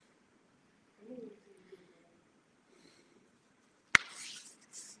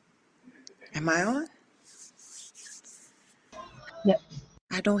Am I on? Yep.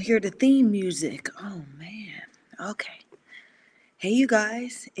 I don't hear the theme music. Oh man. Okay. Hey you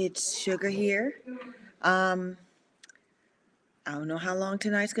guys, it's Sugar here. Um, I don't know how long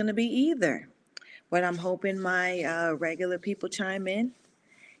tonight's gonna be either, but I'm hoping my regular people chime in,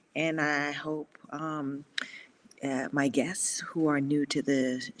 and I hope my guests who are new to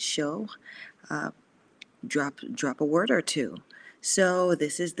the show drop a word or two. So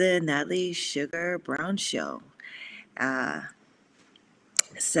this is the Natalie Sugar Brown Show. Uh,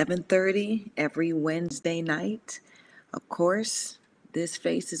 7:30 every Wednesday night. Of course, this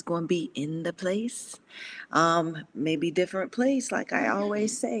face is going to be in the place. Maybe different place, like I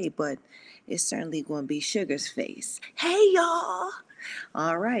always say, but it's certainly going to be Sugar's face. Hey, y'all!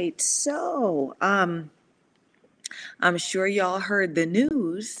 All right, so I'm sure y'all heard the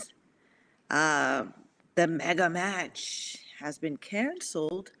news. Uh, the mega match has been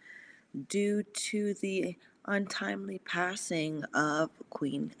canceled due to the untimely passing of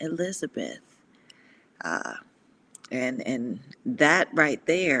Queen Elizabeth. Uh, and that right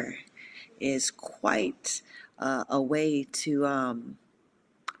there is quite a way to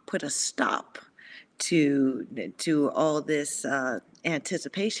put a stop to all this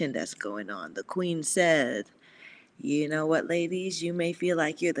anticipation that's going on. The Queen said, "You know what, ladies? You may feel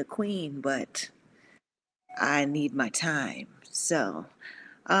like you're the Queen, but I need my time." So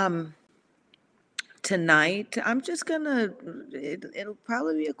um, tonight, I'm just gonna. It'll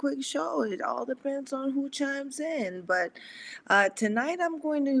probably be a quick show. It all depends on who chimes in, but tonight I'm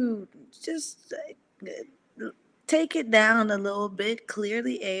going to just take it down a little bit, clear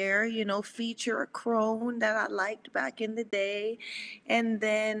the air, feature a crone that I liked back in the day. And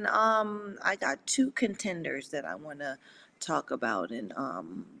then I got two contenders that I want to talk about and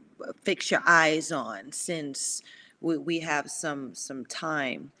fix your eyes on since we have some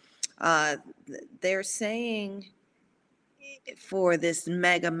time. Uh, they're saying for this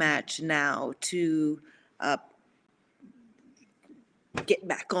mega match now to uh, get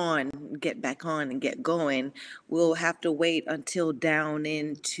back on and get going, we'll have to wait until down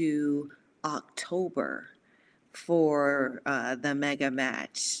into October for the mega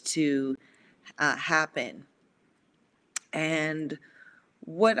match to happen. And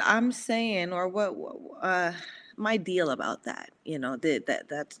what I'm saying, or what my deal about that,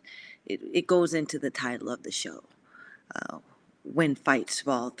 that's it goes into the title of the show. Uh, when fights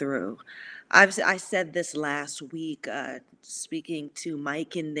fall through. I said this last week, speaking to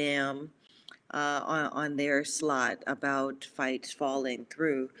Mike and them on their slot about fights falling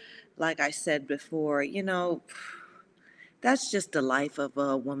through. Like I said before, that's just the life of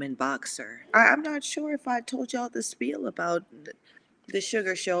a woman boxer. I'm not sure if I told y'all the spiel about the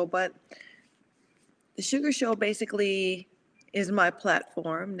Sugar Show, but the Sugar Show basically is my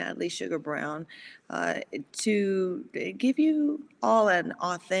platform, Natalie Sugar Brown, to give you all an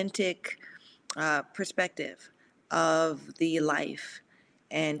authentic perspective of the life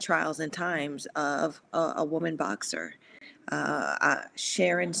and trials and times of a woman boxer.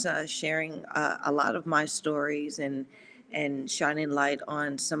 Sharing a lot of my stories and shining light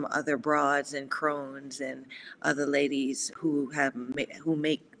on some other broads and crones and other ladies who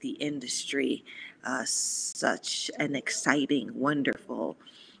make the industry such an exciting, wonderful,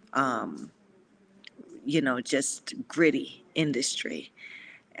 um, just gritty industry.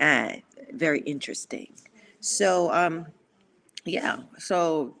 Uh, Very interesting. So, yeah.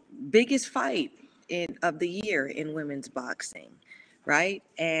 So, biggest fight of the year in women's boxing, right?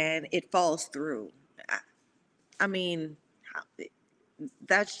 And it falls through. I, I mean,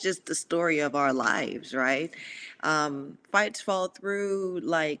 that's just the story of our lives, right? Fights fall through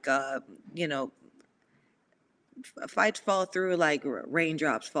like, you know, fights fall through like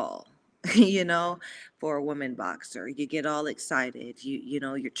raindrops fall. you know for a woman boxer, you get all excited,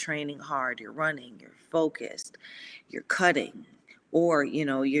 you're training hard, you're running, you're focused, you're cutting, or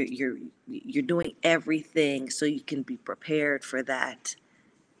you're doing everything so you can be prepared for that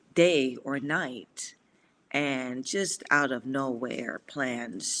day or night, and just out of nowhere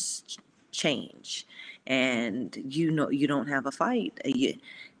plans change, and you don't have a fight.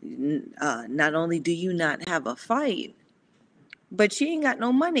 Not only do you not have a fight, but you ain't got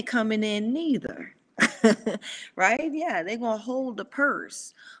no money coming in neither. Right? Yeah, they're gonna hold the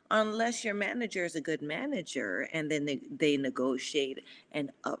purse unless your manager is a good manager, and then they negotiate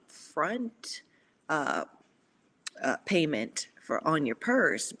an upfront uh, payment for on your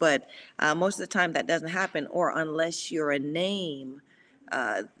purse. But most of the time that doesn't happen, or unless you're a name,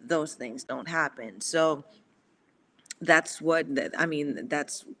 those things don't happen. So that's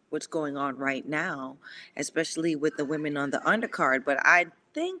what's going on right now, especially with the women on the undercard. But I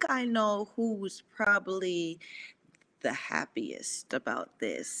think I know who's probably the happiest about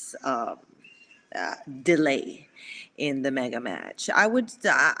this delay in the mega match. I want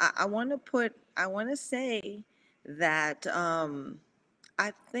to say that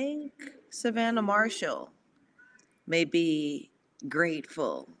I think Savannah Marshall may be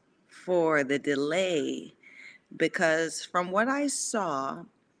grateful for the delay, because from what I saw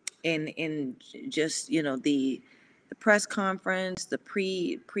in just the press conference, the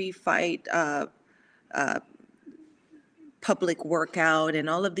pre fight public workout, and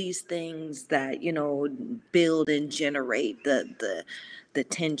all of these things that build and generate the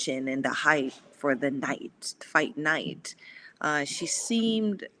tension and the hype for the fight night. She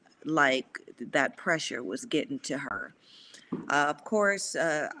seemed like that pressure was getting to her. Of course,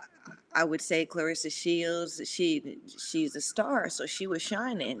 I would say Clarissa Shields. She's a star, so she was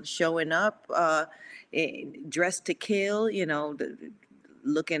shining, showing up, dressed to kill.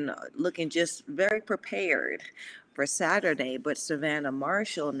 Looking just very prepared for Saturday. But Savannah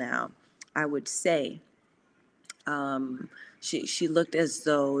Marshall now, I would say, she looked as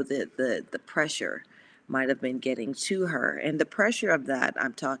though the pressure might have been getting to her. And the pressure of that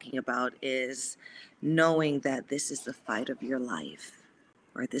I'm talking about is knowing that this is the fight of your life,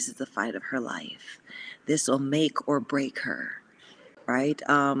 or this is the fight of her life. This will make or break her, right?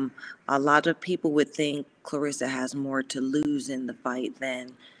 A lot of people would think Clarissa has more to lose in the fight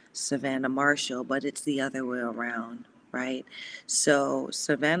than Savannah Marshall, but it's the other way around, right? So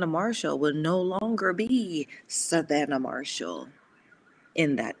Savannah Marshall will no longer be Savannah Marshall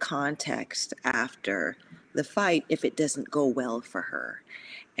in that context after the fight if it doesn't go well for her.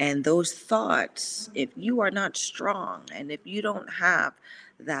 And those thoughts, if you are not strong and if you don't have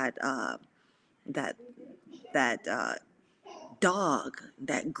that that that dog,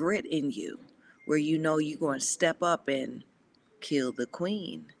 that grit in you, where you're going to step up and kill the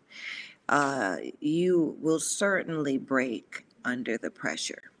queen, you will certainly break under the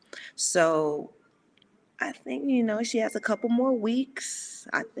pressure. So I think, she has a couple more weeks,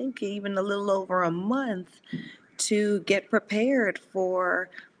 I think even a little over a month, to get prepared for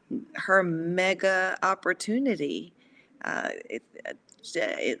her mega opportunity. It,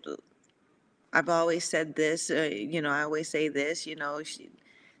 I've always said this, I always say this,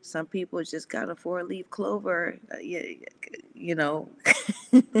 some people just got a four-leaf clover, you know,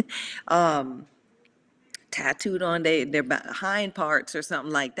 um, tattooed on their hind parts or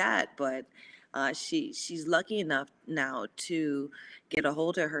something like that. But she's lucky enough now to get a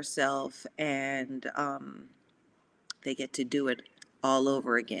hold of herself, and they get to do it all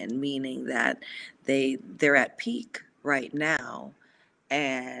over again, meaning that they're at peak right now,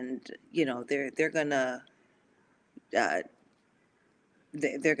 and they're gonna uh,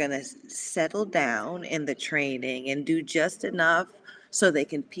 they're gonna settle down in the training and do just enough so they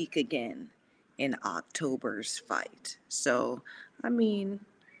can peak again in October's fight. So, I mean,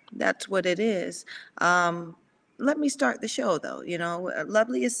 that's what it is. Um, Let me start the show, though. A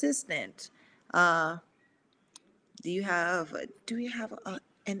lovely assistant. Uh, do you have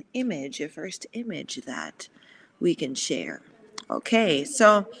an image, a first image that we can share? Okay,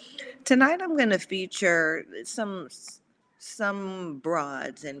 so tonight I'm going to feature some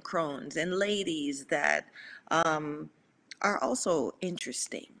broads and crones and ladies that um, are also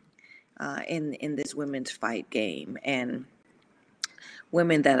interesting in this women's fight game, and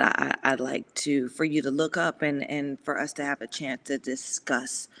women that I'd like for you to look up, and for us to have a chance to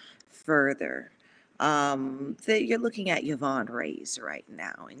discuss further. You're looking at Yvonne Reyes right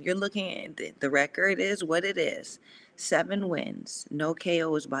now, and you're looking at the record is what it is: 7 wins, no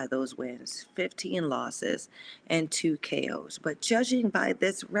KOs by those wins, 15 losses, and 2 KOs. But judging by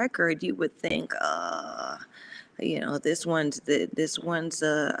this record, you would think, this one's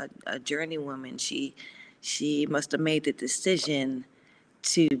a journeywoman. She must have made the decision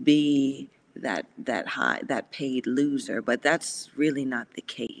to be that paid loser, but that's really not the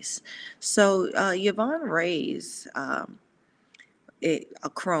case. So Yvonne Reyes, a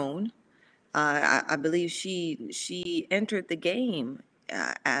crone, I believe she entered the game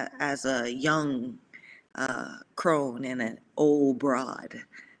as a young crone and an old broad.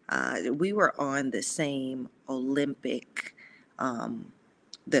 We were on the same Olympic,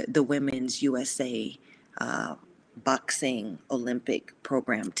 the women's USA boxing Olympic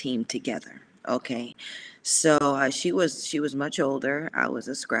program team together. Okay, so she was much older. I was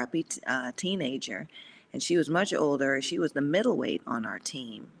a scrappy teenager, and she was much older. She was the middleweight on our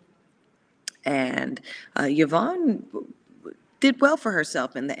team, and Yvonne did well for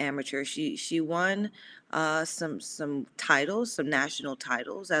herself in the amateur. She won some titles, some national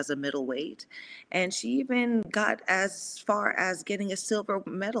titles as a middleweight, and she even got as far as getting a silver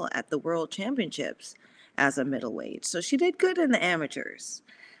medal at the World Championships as a middleweight. So she did good in the amateurs.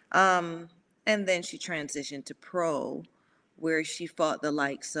 Um, and then she transitioned to pro, where she fought the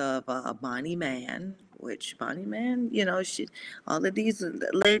likes of Bonnie Mann, which Bonnie Mann, all of these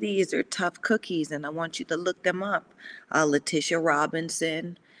ladies are tough cookies, and I want you to look them up. Letitia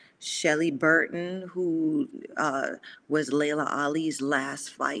Robinson, Shelley Burton, who was Layla Ali's last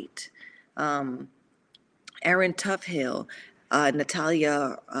fight, Erin Tuffhill,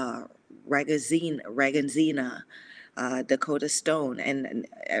 Natalia Ragazina, Dakota Stone, and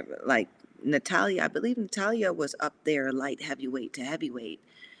like Natalia, I believe Natalia was up there light heavyweight to heavyweight.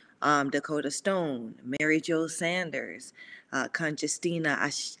 Dakota Stone, Mary Jo Sanders, Conjestina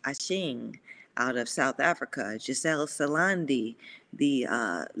Ashing out of South Africa, Giselle Salandi, the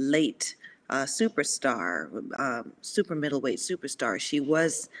late superstar, super middleweight superstar. She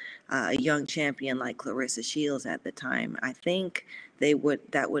was a young champion like Clarissa Shields at the time. I think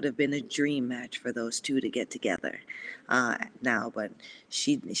that would have been a dream match for those two to get together now, but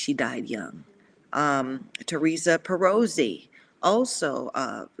she died young. Teresa Perosi, also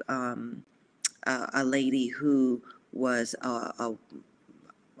a lady who was a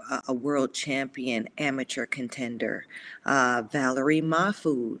world champion amateur contender. Valerie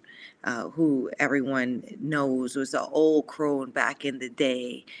Mahfoud, who everyone knows was an old crone back in the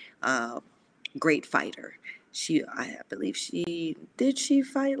day, great fighter. I believe she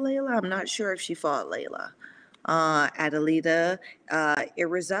fight Layla? I'm not sure if she fought Layla. Adelita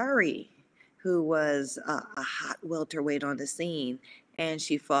Irizarry, who was a hot welterweight on the scene, and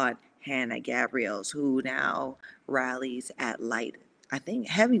she fought Hannah Gabriels, who now rallies at light, I think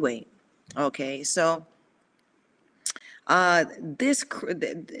heavyweight. Okay, so this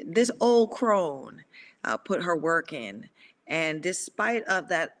old crone put her work in, and despite of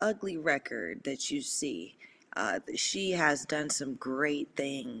that ugly record that you see, she has done some great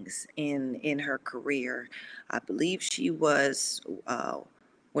things in her career. I believe she was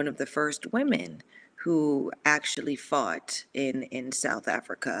one of the first women who actually fought in South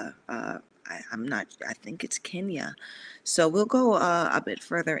Africa. I'm not. I think it's Kenya. So we'll go a bit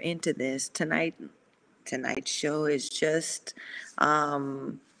further into this tonight. Tonight's show is just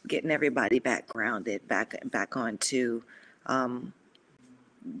getting everybody back grounded, back onto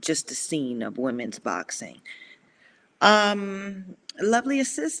just the scene of women's boxing. Lovely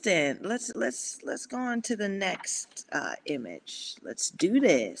assistant. Let's go on to the next image. Let's do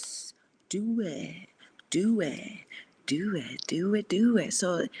this. Do it. Do it. Do it. Do it. Do it.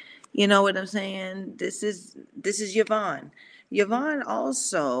 So, you know what I'm saying? This is Yvonne. Yvonne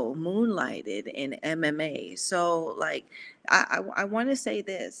also moonlighted in MMA. So, like, I want to say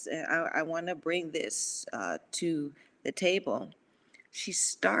this. I want to bring this to the table. She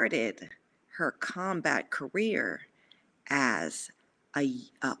started her combat career as a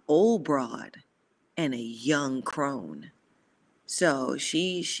old broad and a young crone. So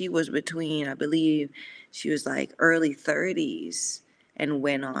she was between, I believe, she was like early 30s and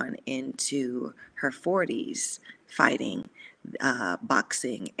went on into her 40s fighting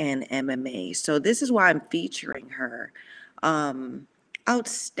boxing and MMA. So this is why I'm featuring her.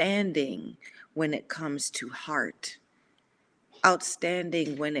 Outstanding when it comes to heart,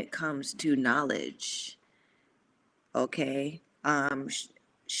 outstanding when it comes to knowledge. Okay.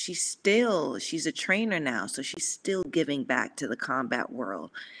 She's a trainer now, so she's still giving back to the combat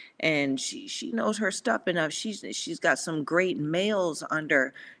world, and she knows her stuff enough. She's got some great males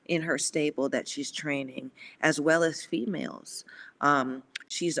under in her stable that she's training, as well as females.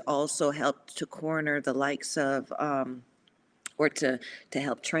 She's also helped to corner the likes of or to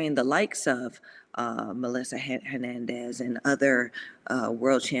help train the likes of Melissa Hernandez and other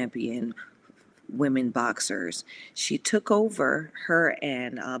world champion women boxers. She took over, her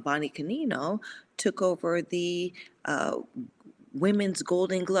and Bonnie Canino took over the women's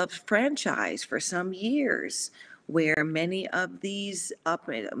Golden Gloves franchise for some years, where many of these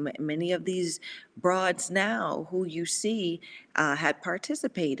broads now who you see had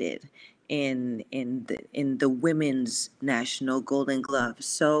participated in the women's national Golden Gloves.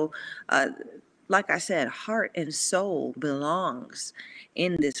 So like I said, heart and soul belongs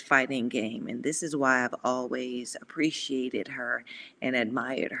in this fighting game. And this is why I've always appreciated her and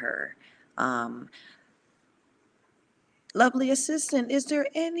admired her. Um, Lovely assistant, is there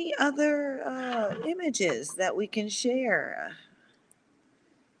any other images that we can share?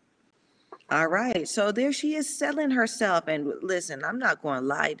 All right, so there she is selling herself. And listen, I'm not going to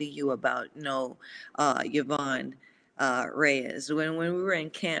lie to you about no Yvonne. Reyes. When we were in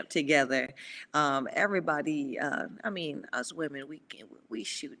camp together, everybody, I mean, us women, we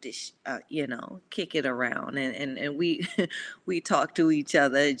shoot this, kick it around, and we we talk to each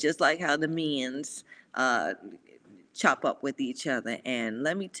other just like how the men's uh, chop up with each other. And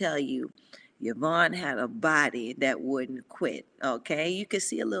let me tell you, Yvonne had a body that wouldn't quit. Okay, you can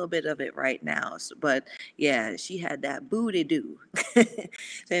see a little bit of it right now, but yeah, she had that booty do,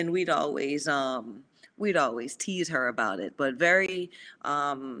 and we'd always tease her about it. But very,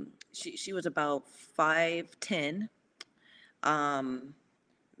 she was about 5'10", um,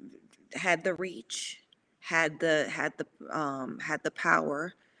 had the reach, had the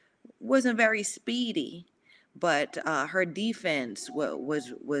power, wasn't very speedy, but her defense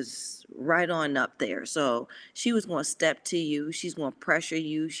was right on up there. So she was going to step to you. She's going to pressure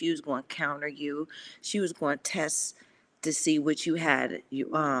you. She was going to counter you. She was going to test to see what you had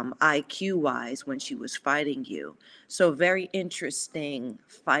IQ wise when she was fighting you. So very interesting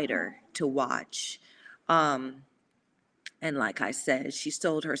fighter to watch. Um, and like I said, she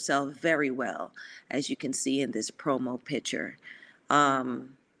sold herself very well, as you can see in this promo picture.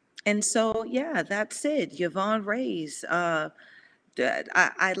 Um, and so, yeah, that's it. Yvonne Reyes. I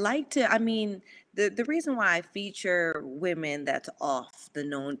like to, I mean, the reason why I feature women that's off the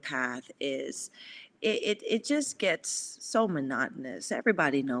known path is it just gets so monotonous.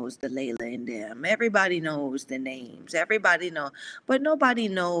 Everybody knows the Layla and them. Everybody knows the names. Everybody know, but nobody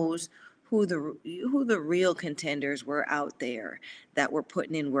knows who the real contenders were out there that were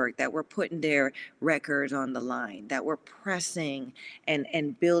putting in work, that were putting their records on the line, that were pressing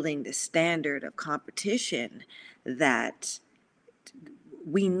and building the standard of competition that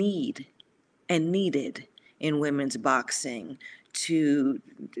we need and needed in women's boxing to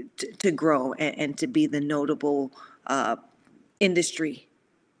to grow and to be the notable uh, industry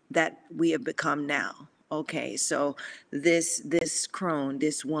that we have become now. Okay, so this crone,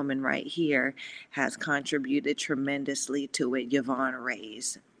 this woman right here, has contributed tremendously to it. Yvonne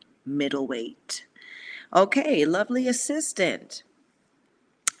Reyes, middleweight. Okay, lovely assistant.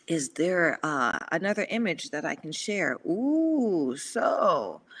 Is there another image that I can share? Ooh,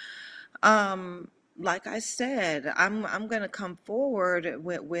 so um, like I said, I'm gonna come forward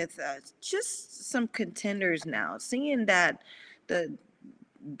with just some contenders now. Seeing that the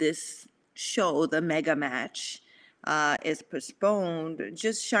this show, the mega match, is postponed,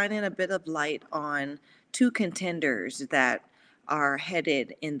 just shining a bit of light on two contenders that are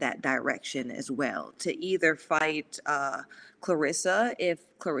headed in that direction as well, to either fight Clarissa, if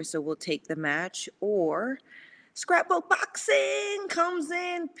Clarissa will take the match, or Scrapbook Boxing comes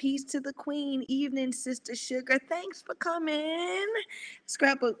in. Peace to the queen. Evening, Sister Sugar. Thanks for coming.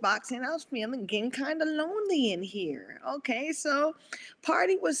 Scrapbook Boxing. I was feeling getting kind of lonely in here. Okay, so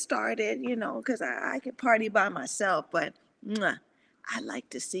party was started, because I could party by myself, but mwah, I like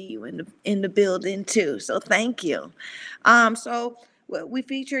to see you in the building too. So thank you. So we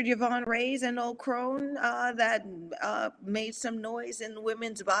featured Yvonne Reyes and Old Crone that made some noise in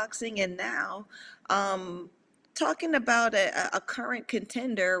women's boxing, and now. Um, Talking about a current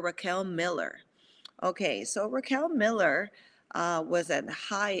contender, Raquel Miller. Okay, so Raquel Miller was a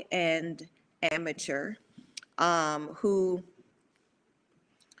high end amateur who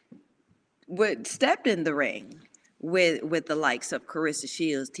would stepped in the ring with the likes of Carissa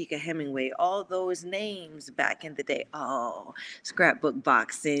Shields, Tika Hemingway, all those names back in the day. Oh, Scrapbook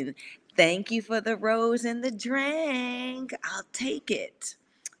Boxing. Thank you for the rose and the drink. I'll take it.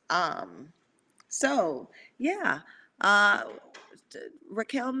 Um, so yeah, uh,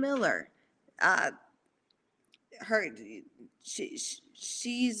 Raquel Miller, uh, her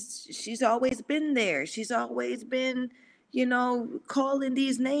she's always been there. She's always been, calling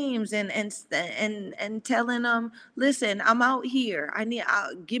these names and telling them, listen, I'm out here.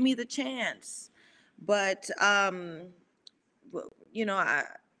 Give me the chance. But I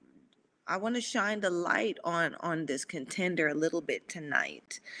want to shine the light on this contender a little bit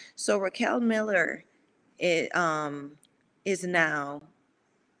tonight. So Raquel Miller it, is now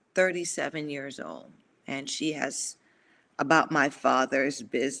 37 years old, and she has About My Father's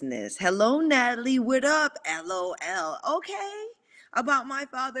Business. Hello, Natalie. What up? LOL. Okay. About My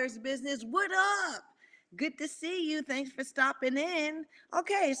Father's Business. What up? Good to see you. Thanks for stopping in.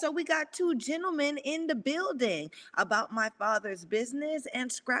 Okay, so we got two gentlemen in the building. About My Father's Business and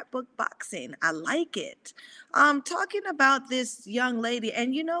Scrapbook Boxing. I like it. Talking about this young lady,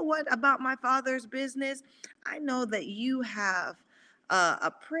 and you know what about My Father's Business? I know that you have a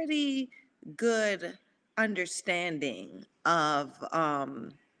pretty good understanding of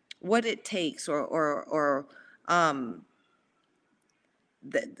what it takes, or um,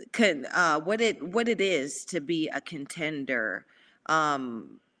 what it is to be a contender,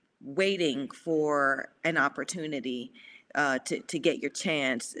 um, waiting for an opportunity, to get your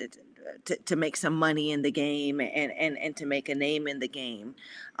chance, to make some money in the game, and to make a name in the game.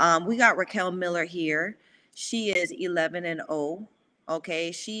 We got Raquel Miller here. She is 11-0.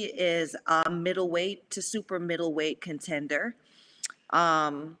 Okay, she is a middleweight to super middleweight contender.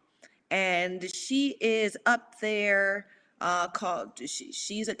 Um, and she is up there.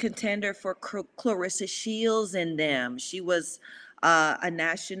 She's a contender for Clarissa Shields and them. She was a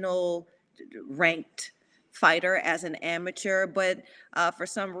national ranked fighter as an amateur, but for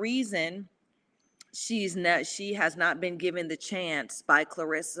some reason she has not been given the chance by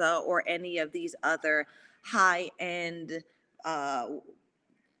Clarissa or any of these other high end uh,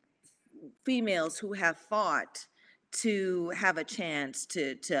 females who have fought to have a chance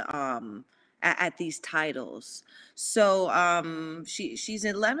to at these titles. So she's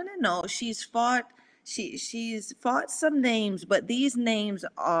 11-0. She's fought some names, but these names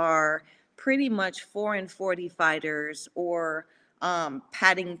are pretty much 4-40 fighters, or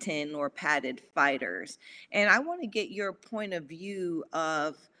Paddington or padded fighters. And I want to get your point of view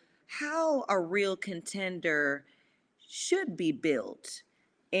of how a real contender should be built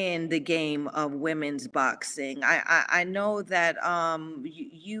in the game of women's boxing. I know that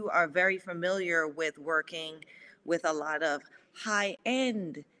you are very familiar with working with a lot of high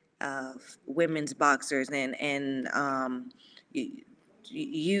end women's boxers, and you,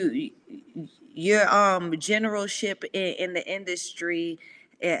 you your generalship in the industry,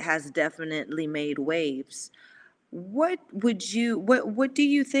 it has definitely made waves. What do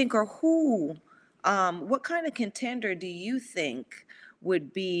you think, or who, what kind of contender do you think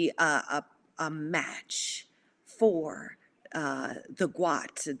would be a match for the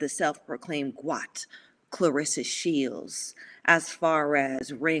GWAT, the self-proclaimed GWAT, Clarissa Shields, as far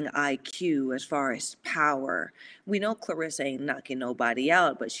as ring IQ, as far as power? We know Clarissa ain't knocking nobody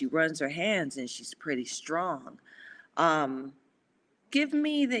out, but she runs her hands and she's pretty strong. Um, give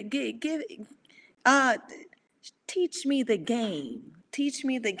me the give uh Teach me the game. Teach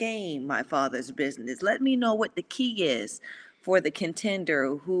me the game, my father's business. Let me know what the key is for the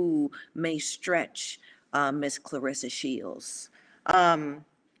contender who may stretch Miss Clarissa Shields. Um,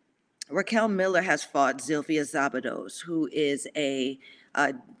 Raquel Miller has fought Zilvia Zabados, who is a,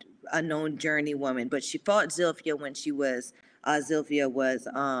 a known journeywoman, but she fought Zilvia when Zilvia was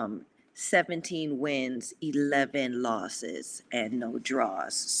 17 wins, 11 losses, and no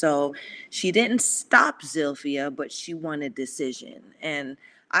draws. So she didn't stop Zilvia, but she won a decision. And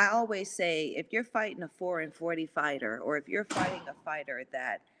I always say, if you're fighting a 4-40 fighter, or if you're fighting a fighter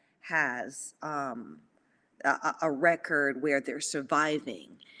that has a record where they're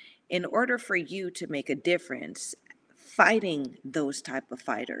surviving, in order for you to make a difference fighting those type of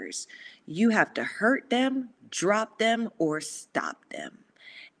fighters, you have to hurt them, drop them, or stop them.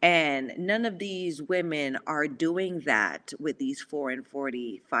 And none of these women are doing that with these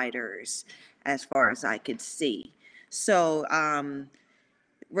 4-40 fighters, as far as I could see. So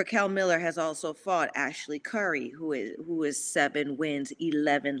Raquel Miller has also fought Ashley Curry, who is 7 wins,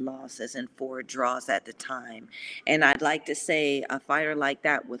 11 losses, and 4 draws at the time. And I'd like to say, a fighter like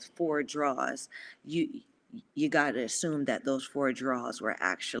that with 4 draws, you got to assume that those 4 draws were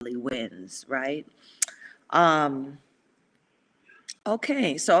actually wins, right? Um,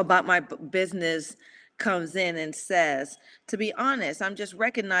 okay, so about my business comes in and says, to be honest, I'm just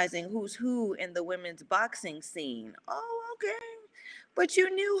recognizing who's who in the women's boxing scene. Oh, okay. But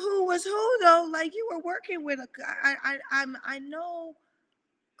you knew who was who, though. Like, you were working with I know,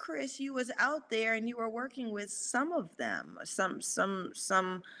 Chris, you was out there and you were working with some of them,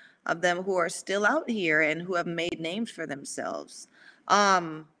 some of them who are still out here and who have made names for themselves.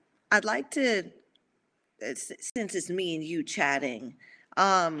 Um, I'd like to, since it's me and you chatting,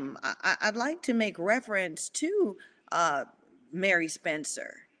 I'd like to make reference to uh, Mary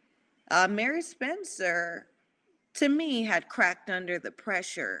Spencer. Mary Spencer, to me, had cracked under the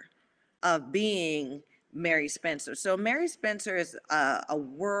pressure of being Mary Spencer. So Mary Spencer is a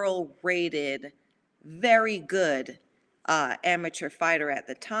world-rated, very good amateur fighter at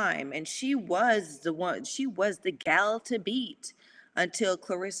the time, and she was the gal to beat until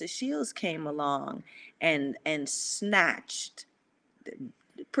Clarissa Shields came along and snatched,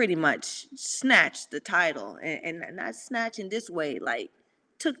 pretty much snatched the title, and not snatch in this way, like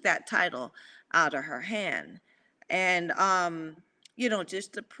took that title out of her hand. And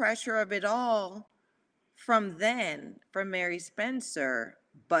just the pressure of it all from then, from Mary Spencer,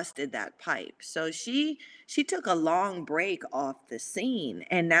 busted that pipe. So she took a long break off the scene,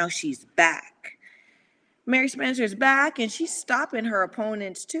 and now she's back. Mary Spencer's back, and she's stopping her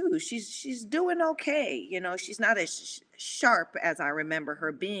opponents too. She's doing okay. You know, she's not as sharp as I remember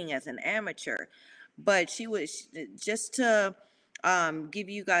her being as an amateur, but she was just to give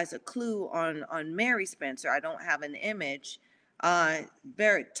you guys a clue on Mary Spencer. I don't have an image.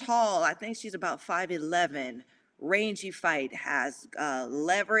 Very tall. I think she's about 5'11". Rangy fight, has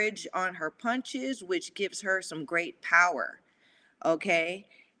leverage on her punches, which gives her some great power. Okay,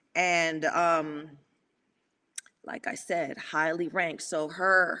 and like I said, highly ranked. So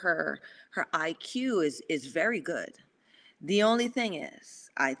her IQ is very good. The only thing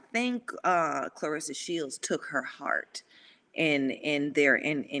is, I think Clarissa Shields took her heart in their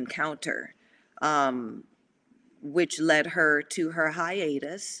encounter, um, which led her to her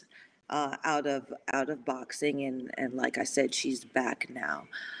hiatus out of boxing, and like I said, she's back now.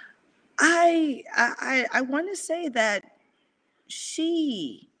 I want to say that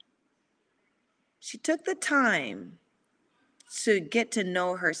she she took the time to get to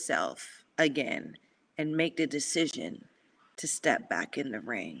know herself again and make the decision to step back in the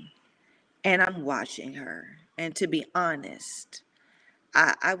ring. And I'm watching her. And to be honest,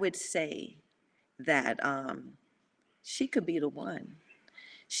 I would say that she could be the one.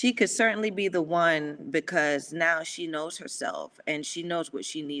 She could certainly be the one because now she knows herself and she knows what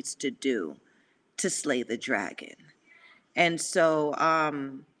she needs to do to slay the dragon. And so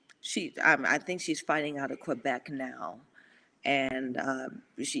I think she's fighting out of Quebec now, and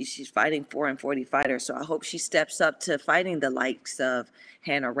she's fighting 4 and 40 fighters. So I hope she steps up to fighting the likes of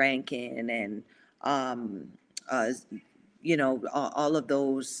Hannah Rankin and um, uh, all of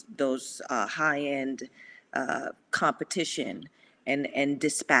those high end competition, and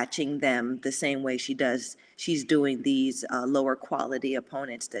dispatching them the same way she's doing these lower quality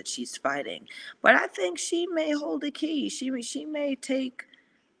opponents that she's fighting. But I think she may hold the key. She may take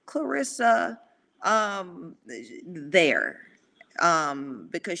Clarissa there,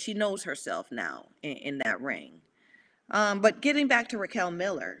 because she knows herself now in that ring. But getting back to Raquel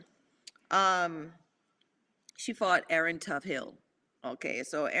Miller, um, she fought Erin Tough Hill. Okay,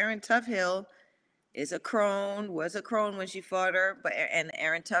 so Erin Tough Hill was a crone when she fought her, but and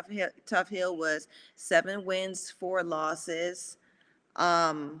Erin Tough Hill was 7 wins, 4 losses.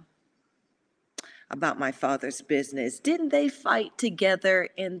 Um, about my father's business. Didn't they fight together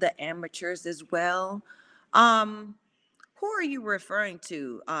in the amateurs as well? Um, who are you referring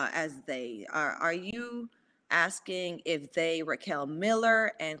to as they? Are you asking if they, Raquel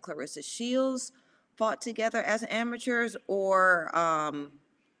Miller and Clarissa Shields, fought together as amateurs, or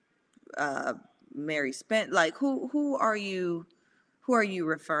uh, Mary Spence? Like who are you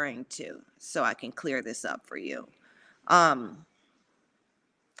referring to? So I can clear this up for you. Um,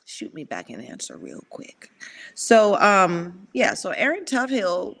 Shoot me back an answer real quick. So yeah, so Erin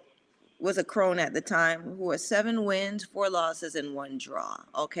Toughhill was a crone at the time who had 7 wins, 4 losses, and 1 draw.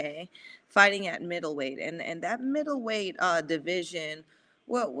 Okay, fighting at middleweight, and that middleweight division,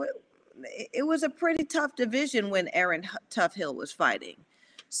 well, it was a pretty tough division when Erin Toughhill was fighting.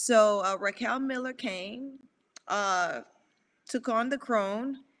 So Raquel Miller came, uh, took on the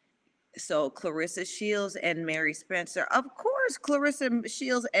crone. So Clarissa Shields and Mary Spencer. Of course, Clarissa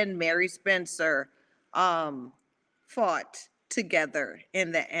Shields and Mary Spencer um, fought together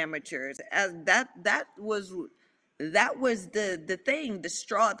in the amateurs. As that was the thing, the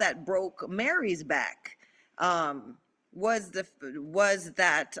straw that broke Mary's back. Um, was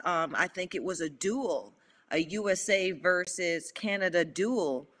that I think it was a duel, a USA versus Canada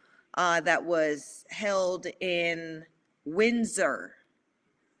duel that was held in Windsor,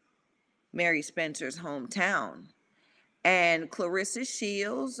 Mary Spencer's hometown. And Clarissa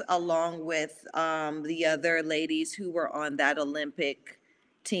Shields, along with the other ladies who were on that Olympic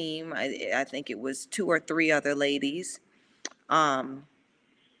team, I think it was 2 or 3 other ladies. Um,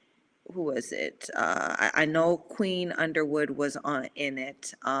 who was it? I know Queen Underwood was in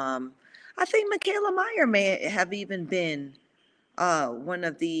it. I think Michaela Meyer may have even been one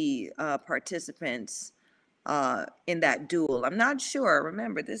of the participants in that duel. I'm not sure.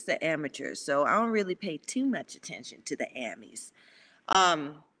 Remember, this is the amateurs, so I don't really pay too much attention to the Amis.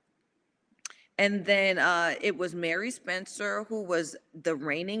 Um, and then it was Mary Spencer, who was the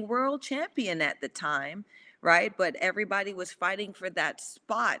reigning world champion at the time, right? But everybody was fighting for that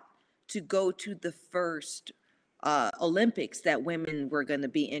spot to go to the first Olympics that women were going to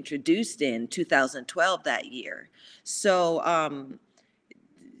be introduced in 2012 that year. So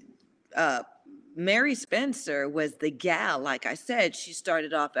uh, Mary Spencer was the gal. Like I said, she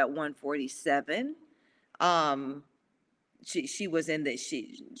started off at 147. Um, she was in the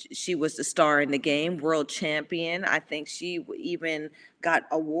she was the star in the game, world champion. I think she even got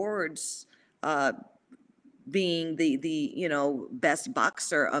awards uh, being the best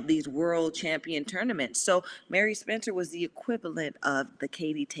boxer of these world champion tournaments. So Mary Spencer was the equivalent of the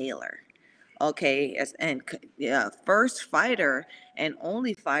Katie Taylor. Okay, and yeah, first fighter and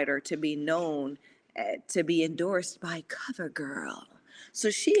only fighter to be known, to be endorsed by CoverGirl.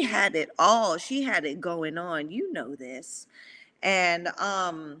 So she had it all. She had it going on. You know this. And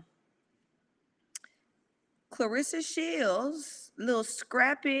Clarissa Shields, little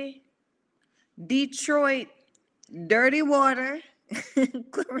scrappy Detroit dirty water.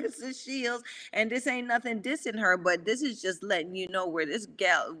 Clarissa Shields, and this ain't nothing dissing her, but this is just letting you know where this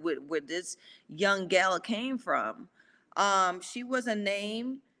gal, where this young gal came from. She was a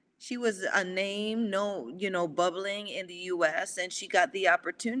name. She was a name, no, bubbling in the U.S., and she got the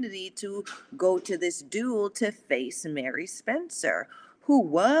opportunity to go to this duel to face Mary Spencer, who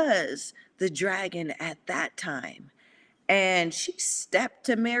was the dragon at that time, and she stepped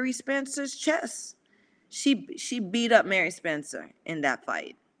to Mary Spencer's chest. She beat up Mary Spencer in that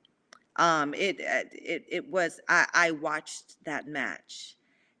fight. It was, I watched that match,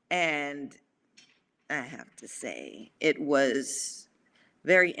 and I have to say it was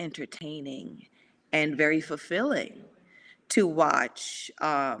very entertaining and very fulfilling to watch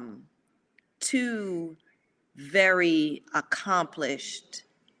two very accomplished,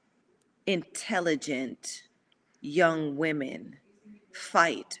 intelligent young women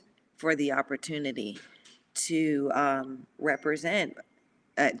fight for the opportunity to represent,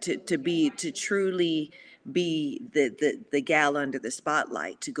 to truly be the gal under the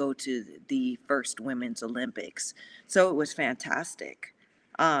spotlight, to go to the first women's Olympics. So it was fantastic.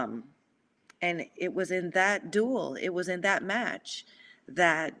 Um, and it was in that duel, it was in that match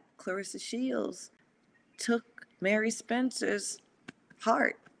that Clarissa Shields took Mary Spencer's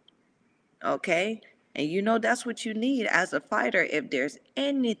heart. Okay. And that's what you need as a fighter. If there's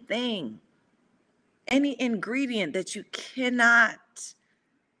any ingredient that you cannot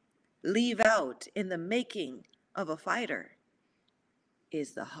leave out in the making of a fighter,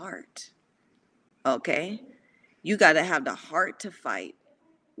 is the heart. Okay? You got to have the heart to fight,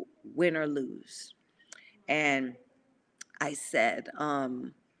 win or lose. And I said, uh,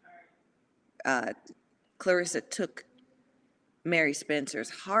 Clarissa took Mary Spencer's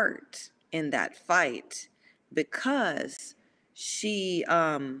heart in that fight because she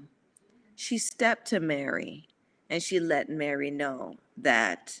stepped to Mary and she let Mary know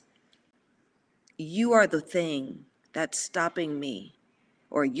that you are the thing that's stopping me,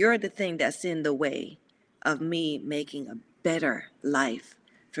 or you're the thing that's in the way of me making a better life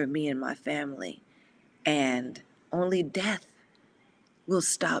for me and my family. And only death will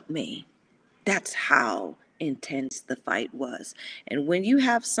stop me. That's how intense the fight was. And when you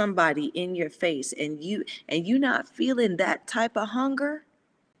have somebody in your face and you not feeling that type of hunger,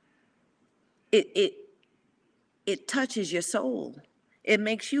 it it it touches your soul. It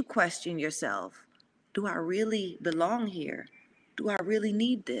makes you question yourself. Do I really belong here? Do I really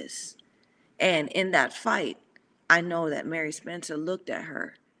need this? And in that fight, I know that Mary Spencer looked at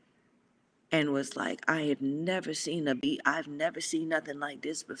her and was like, I've never seen nothing like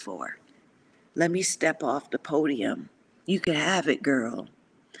this before. Let me step off the podium. You can have it, girl.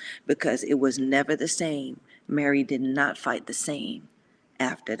 Because it was never the same. Mary did not fight the same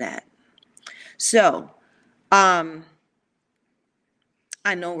after that. So, I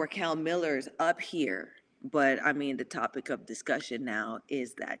know Raquel Miller's up here, but I mean, the topic of discussion now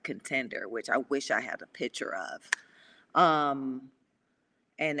is that contender, which I wish I had a picture of. Um,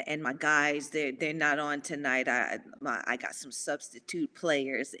 and my guys, they're not on tonight. I got some substitute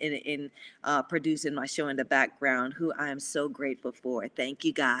players in producing my show in the background, who I am so grateful for. Thank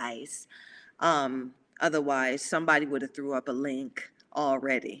you, guys. Otherwise, somebody would have threw up a link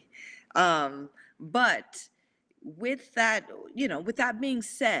already. But with that, with that being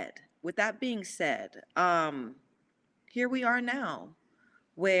said, here we are now,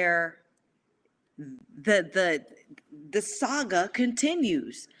 where the the the saga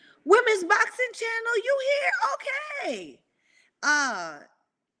continues. Women's Boxing Channel, you here? Okay. Uh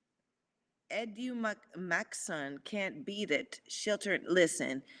Edu Maxon can't beat it. Sheltered,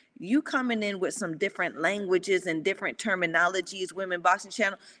 listen, you coming in with some different languages and different terminologies, Women Boxing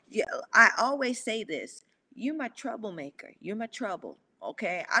Channel. Yeah, I always say this. You my troublemaker. You're my trouble.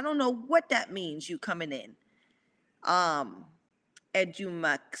 Okay. I don't know what that means, you coming in. Um,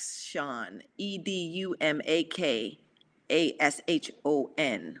 Edumaxon,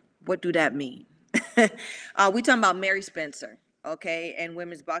 Edumakashon. What do that mean? We talking about Mary Spencer, okay, and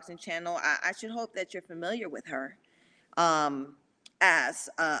Women's Boxing Channel. I should hope that you're familiar with her, um, as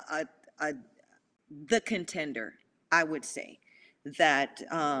a the contender. I would say that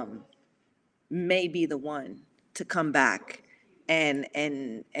may be the one to come back and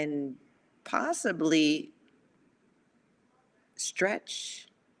possibly stretch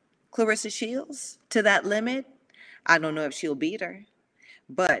Clarissa Shields to that limit. I don't know if she'll beat her,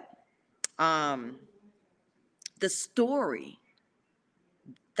 but um, the story,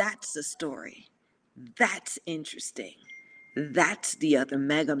 that's the story. That's interesting. That's the other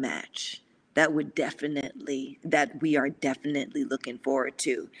mega match that we are definitely looking forward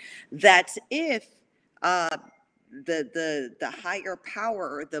to. That's if uh, the higher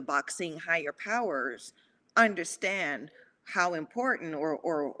power, the boxing higher powers, understand how important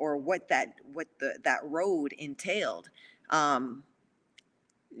or what that road entailed. Um,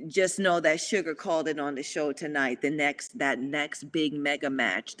 just know that Sugar called it on the show tonight. That next big mega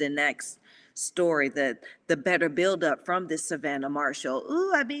match, the next story, the better build up from this Savannah Marshall.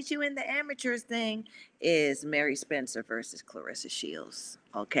 Ooh, I beat you in the amateurs thing is Mary Spencer versus Clarissa Shields.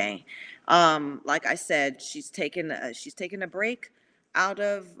 Okay, like I said, she's taken a break out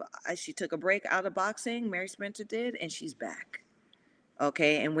of she took a break out of boxing. Mary Spencer did, and she's back.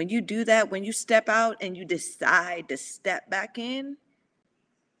 Okay, and when you do that, when you step out and you decide to step back in,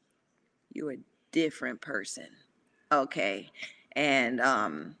 you're a different person. Okay. And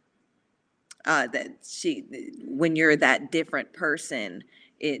that she when you're that different person,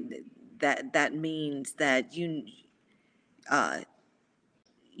 it that means that uh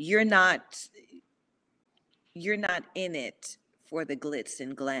you're not you're not in it for the glitz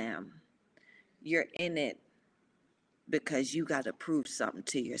and glam. You're in it because you got to prove something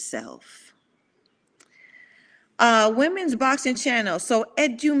to yourself. Women's boxing channel. So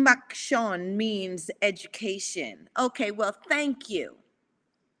edumaction means education. Okay, well, thank you.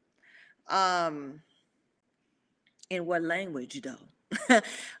 Um, in what language though?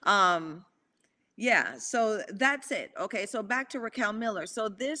 um, yeah, so that's it. Okay, so back to Raquel Miller. So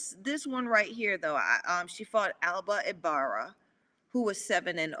this one right here though, she fought Alba Ibarra, who was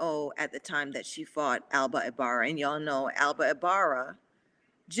 7-0 at the time that she fought Alba Ibarra, and y'all know Alba Ibarra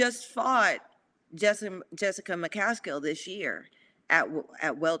just fought Jessica McCaskill this year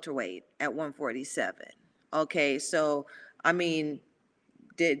at welterweight at 147. Okay, so I mean,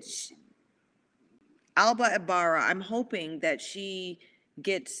 did she, Alba Ibarra, I'm hoping that she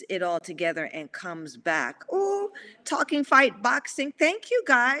gets it all together and comes back. Oh, talking fight boxing. Thank you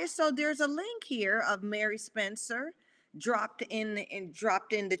guys. So there's a link here of Mary Spencer dropped in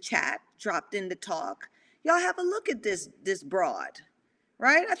the chat, dropped in the talk. Y'all have a look at this broad.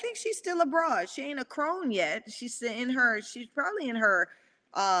 Right? I think she's still a broad. She ain't a crone yet. She's probably in her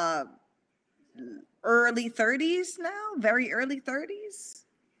uh early 30s now, very early 30s.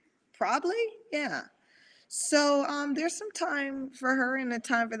 Probably. Yeah. So there's some time for her and a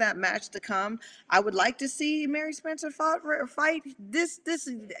time for that match to come. I would like to see Mary Spencer fight this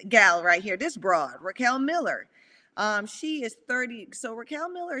gal right here, this broad, Raquel Miller. She is 30. So Raquel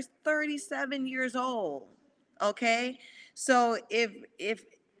Miller is 37 years old. Okay. So if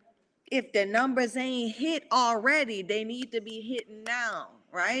the numbers ain't hit already, they need to be hitting now,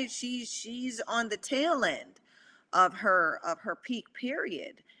 right? She's on the tail end of her peak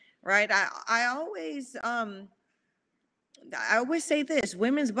period, right? I always say this: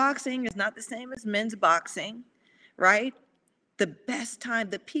 women's boxing is not the same as men's boxing, right? The best time,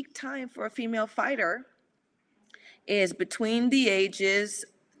 the peak time for a female fighter is between the age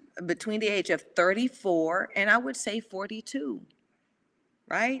of 34 and I would say 42,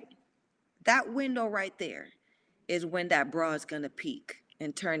 right? That window right there is when that bra is gonna peak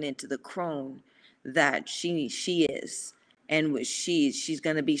and turn into the crone that she is. And she's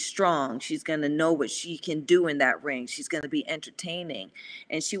gonna be strong. She's gonna know what she can do in that ring. She's gonna be entertaining,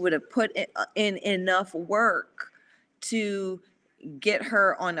 and she would have put in enough work to get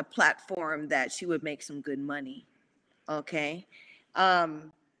her on a platform that she would make some good money. Okay,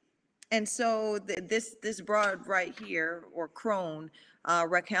 um, and so this broad right here, or crone,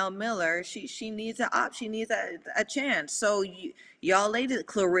 Raquel Miller, she needs she needs a chance. So y'all ladies,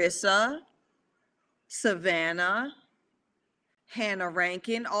 Clarissa, Savannah, Hannah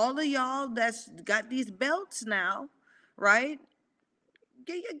Rankin, all of y'all that's got these belts now, right?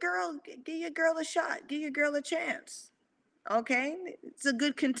 Give your girl a shot. Give your girl a chance. Okay, it's a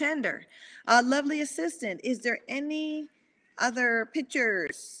good contender. Lovely assistant, is there any other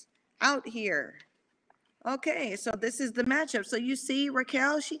pictures out here? Okay, so this is the matchup. So you see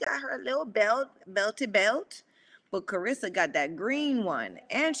Raquel, she got her little belted belt, but Carissa got that green one,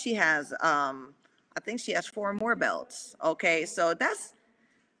 and she has I think she has 4 more belts. Okay, so that's,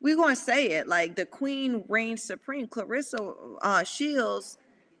 we're gonna say it like the queen reigns supreme. Clarissa Shields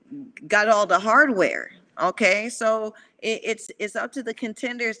got all the hardware. Okay, so it's up to the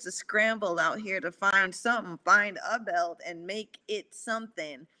contenders to scramble out here to find something, find a belt, and make it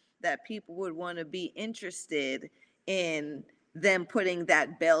something that people would want to be interested in them putting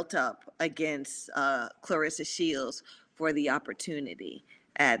that belt up against Clarissa Shields for the opportunity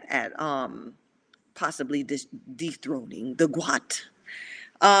at possibly dethroning the Guat.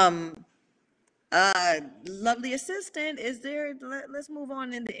 Um, Lovely assistant, is there? Let's move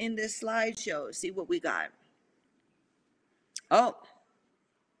on in this slideshow. See what we got. Oh,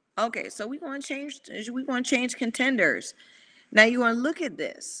 okay. So we want to change contenders. Now you want to look at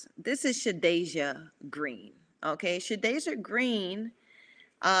this. This is Shadeja Green. Okay, Shadeja Green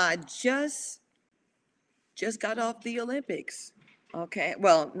uh just just got off the Olympics. Okay.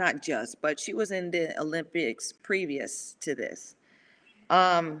 Well, not just, but she was in the Olympics previous to this.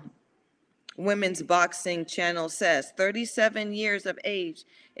 Um Women's Boxing Channel says 37 years of age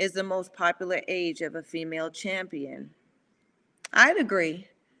is the most popular age of a female champion. I'd agree.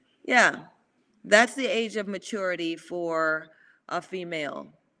 Yeah, that's the age of maturity for a female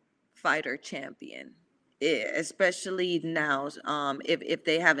fighter champion, especially now, if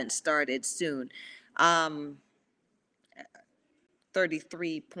they haven't started soon. Um,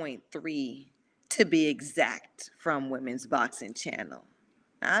 33.3 to be exact from Women's Boxing Channel.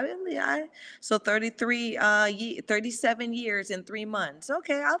 So 37 years in 3 months.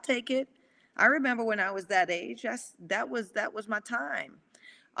 Okay, I'll take it. I remember when I was that age. That was my time.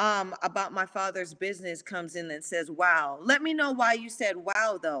 About my father's business comes in and says, "Wow." Let me know why you said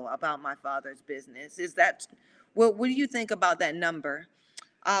 "wow" though about my father's business. Is that what do you think about that number?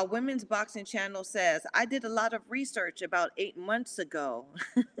 Women's Boxing Channel says, "I did a lot of research about 8 months ago."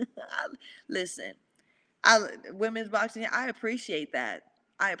 Listen, women's boxing, I appreciate that.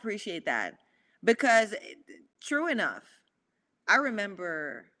 I appreciate that because true enough, I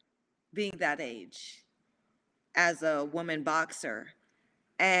remember being that age as a woman boxer,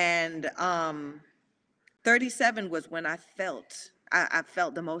 and 37 was when I felt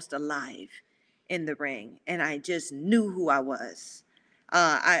the most alive in the ring, and I just knew who I was.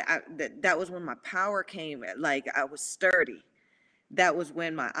 That was when my power came. Like I was sturdy. That was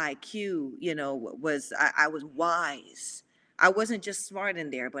when my IQ, I was wise. I wasn't just smart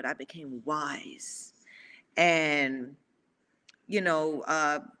in there, but I became wise. And you know,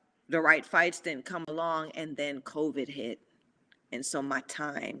 uh, the right fights didn't come along, and then COVID hit, and so my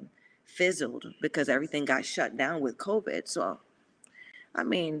time fizzled because everything got shut down with COVID. So I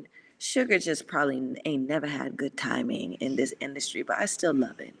mean, Sugar just probably ain't never had good timing in this industry, but I still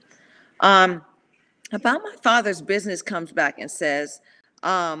love it. Um, about my father's business comes back and says,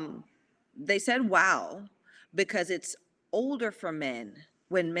 um, they said, "Wow," because it's older for men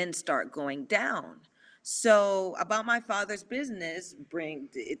when men start going down. So about my father's business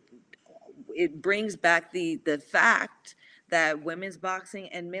it brings back the fact that women's boxing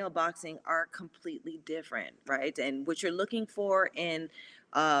and male boxing are completely different, right? And what you're looking for in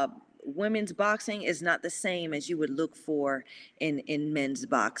uh, women's boxing is not the same as you would look for in men's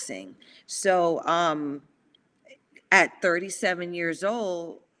boxing. So at 37 years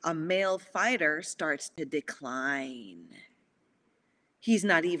old, a male fighter starts to decline. He's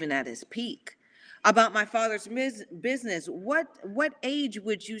not even at his peak. About my father's business, what age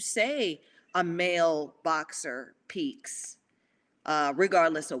would you say a male boxer peaks,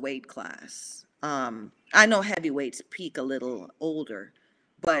 regardless of weight class? I know heavyweights peak a little older,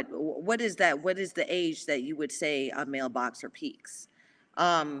 but what is that? What is the age that you would say a male boxer peaks?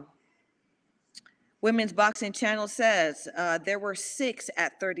 Um, Women's Boxing Channel says there were 6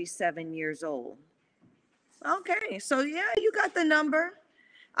 at 37 years old. Okay, so yeah, you got the number.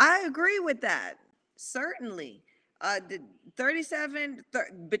 I agree with that. Certainly. The 37,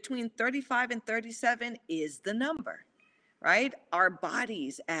 between 35 and 37 is the number, right? Our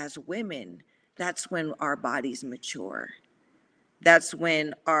bodies as women, that's when our bodies mature. That's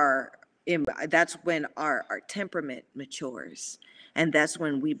when our temperament matures. And that's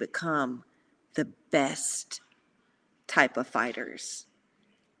when we become the best type of fighters.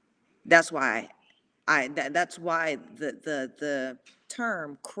 That's why that's why the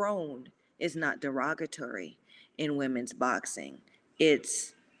term crone is not derogatory in women's boxing.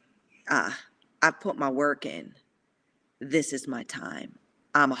 It's I've put my work in. This is my time.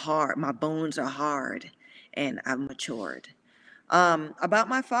 I'm hard. My bones are hard, and I've matured. About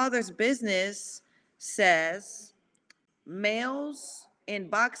my father's business says males in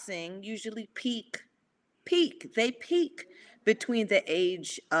boxing usually they peak between the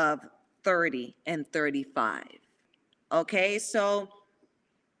age of 30 and 35. Okay, so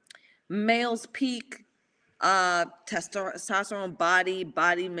males peak testosterone,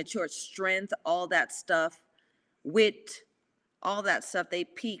 body mature, strength, all that stuff, wit, all that stuff, they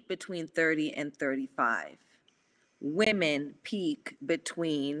peak between 30 and 35. Women peak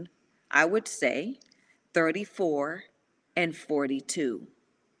between, I would say, 34 and 42.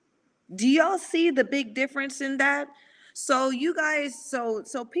 Do y'all see the big difference in that? So you guys, so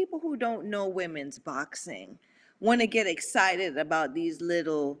people who don't know women's boxing want to get excited about these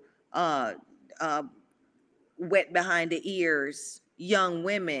little uh uh wet behind the ears young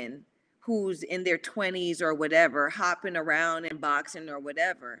women who's in their 20s or whatever, hopping around and boxing or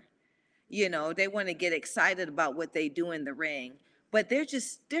whatever. You know, they want to get excited about what they do in the ring, but they're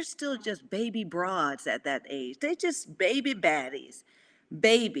still just baby broads at that age. They just baby baddies,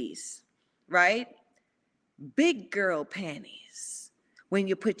 babies, right? Big girl panties. When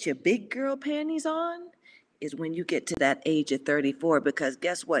you put your big girl panties on is when you get to that age of 34, because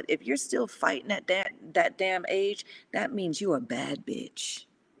guess what? If you're still fighting at that damn age, that means you a bad bitch.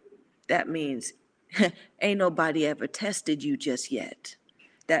 That means ain't nobody ever tested you just yet.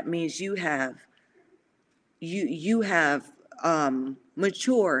 That means you have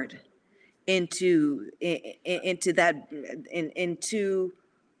matured into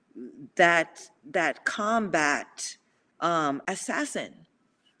that combat assassin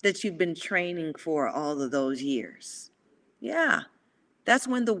that you've been training for all of those years. Yeah, that's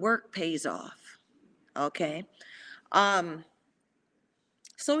when the work pays off. Okay. Um,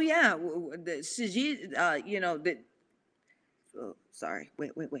 so yeah, the Sajid, oh, sorry,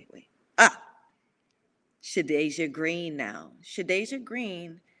 wait. Ah, Shadeja Green now. Shadeja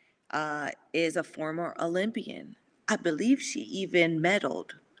Green is a former Olympian. I believe she even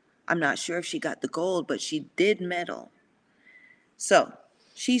medaled. I'm not sure if she got the gold, but she did medal. So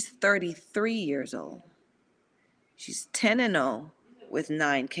she's 33 years old. She's 10-0 with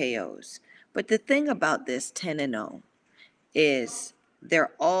 9 KOs. But the thing about this 10-0 is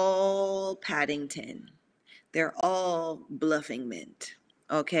they're all Paddington. They're all bluffing mint.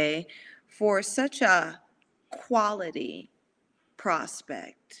 Okay? For such a quality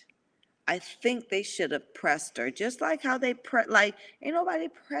prospect, I think they should have pressed her, just like how like ain't nobody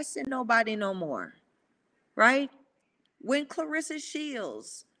pressing nobody no more, right? When Clarissa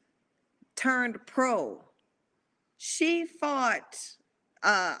Shields turned pro, she fought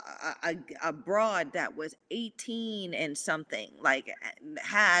a broad that was 18 and something, like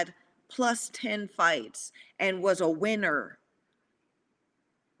had plus 10 fights and was a winner,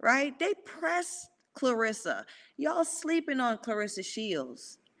 right? They pressed Clarissa. Y'all sleeping on Clarissa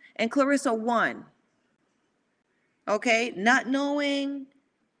Shields. And Clarissa won, okay? Not knowing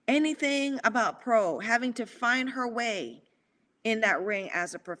anything about pro, having to find her way in that ring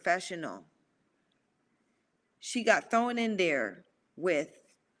as a professional. She got thrown in there with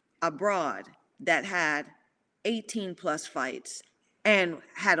a broad that had 18 plus fights and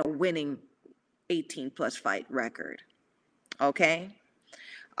had a winning 18 plus fight record. Okay?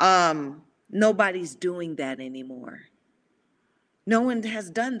 Nobody's doing that anymore. No one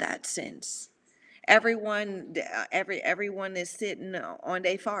has done that since. Everyone is sitting on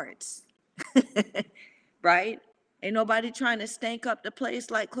their farts. Right? Ain't nobody trying to stank up the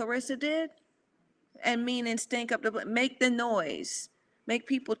place like Clarissa did. And meaning stink up the, make the noise, make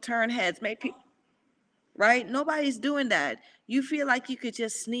people turn heads, make people, right? Nobody's doing that. You feel like you could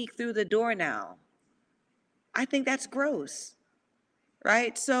just sneak through the door now. I think that's gross,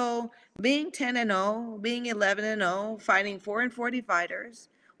 right? So being 10-0, being 11-0, fighting 4 and 40 fighters,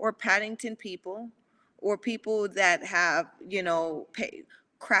 or Paddington people, or people that have,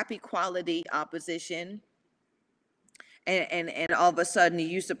 crappy quality opposition, and all of a sudden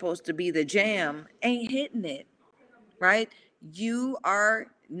you're supposed to be the jam, ain't hitting it, right? You are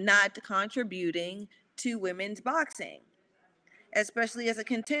not contributing to women's boxing, especially as a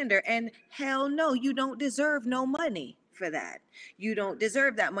contender. And hell no, you don't deserve no money for that. You don't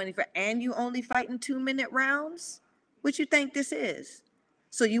deserve that money and you only fighting 2-minute rounds? What you think this is?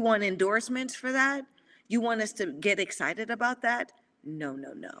 So you want endorsements for that? You want us to get excited about that? No,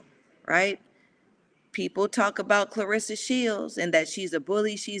 right? People talk about Clarissa Shields and that she's a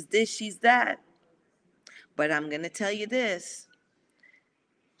bully, she's this, she's that. But I'm going to tell you this.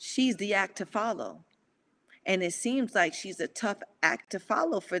 She's the act to follow. And it seems like she's a tough act to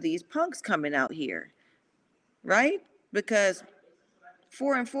follow for these punks coming out here, right? Because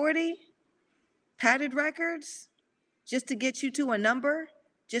 4 and 40, padded records, just to get you to a number,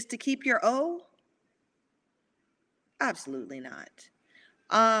 just to keep your O? Absolutely not.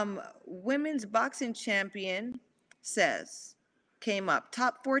 Women's boxing champion says, came up,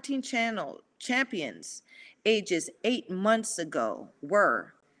 top 14 channel champions ages 8 months ago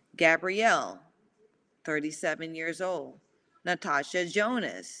were Gabrielle, 37 years old. Natasha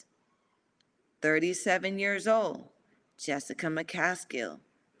Jonas, 37 years old. Jessica McCaskill,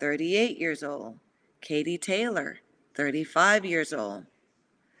 38 years old. Katie Taylor, 35 years old.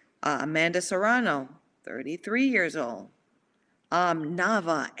 Amanda Serrano, 33 years old.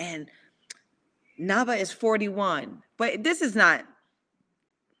 Nava, and Nava is 41. But this is not,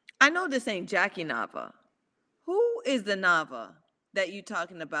 I know this ain't Jackie Nava. Who is the Nava that you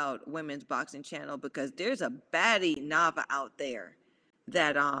talking about, women's boxing channel? Because there's a baddie Nava out there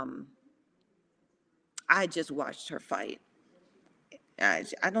that I just watched her fight. I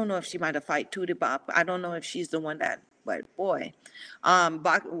don't know if she might have fight Tootie Bop. I don't know if she's the one that, but boy,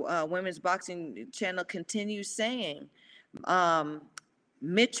 women's boxing channel continues saying, um,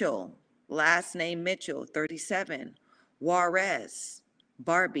 Mitchell, last name Mitchell, 37. Juarez,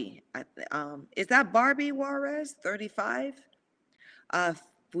 Barbie, is that Barbie Juarez, 35? Uh,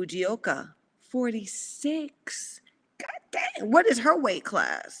 Fujioka, 46. God dang, what is her weight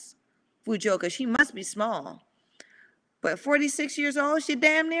class? Fujioka, she must be small. But 46 years old, she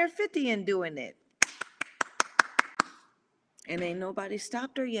damn near 50 and doing it. And ain't nobody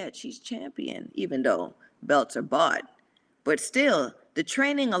stopped her yet. She's champion, even though belts are bought. But still, the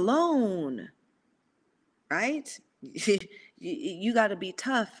training alone, right? You got to be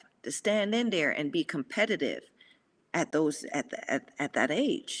tough to stand in there and be competitive at that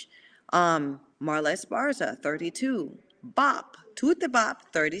age. Marla Esparza, 32. Bop, Tooth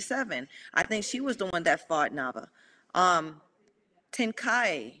Bop, 37. I think she was the one that fought Nava.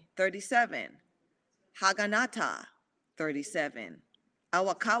 Tenkai, 37. Haganata, 37.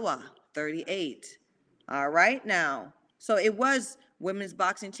 Awakawa, 38. All right now. So it was, Women's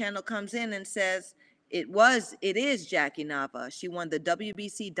Boxing Channel comes in and says it is Jackie Nava. She won the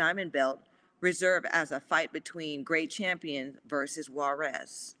WBC Diamond Belt, reserved as a fight between great champion versus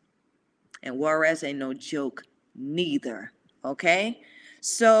Juarez. And Juarez ain't no joke neither. Okay?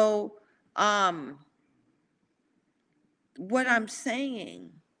 So what I'm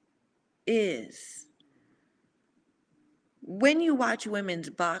saying is, when you watch women's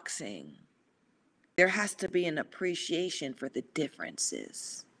boxing, there has to be an appreciation for the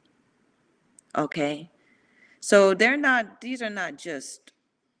differences. Okay? So these are not just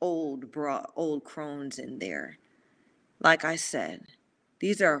old crones in there. Like I said,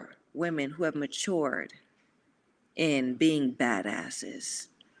 these are women who have matured in being badasses,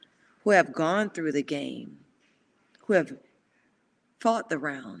 who have gone through the game, who have fought the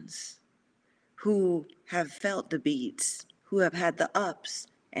rounds, who have felt the beats, who have had the ups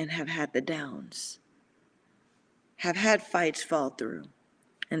and have had the downs, have had fights fall through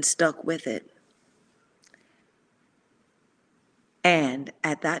and stuck with it. And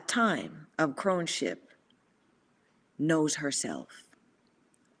at that time of croneship, knows herself.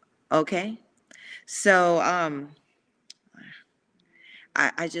 Okay? So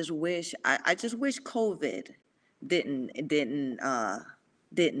I just wish COVID didn't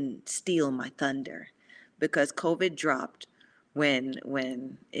steal my thunder, because COVID dropped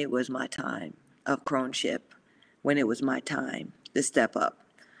when it was my time of croneship, when it was my time to step up.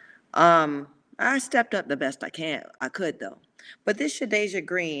 I stepped up the best I could though. But this Shadeja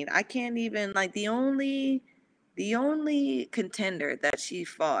Green, I can't even, like, the only contender that she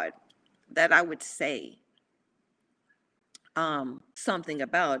fought that I would say something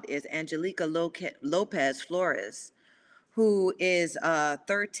about is Angelica Lopez Flores, who is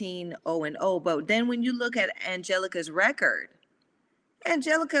 13-0-0. But then when you look at Angelica's record,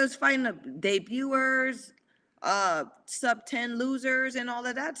 Angelica's fighting debuters, sub 10 losers, and all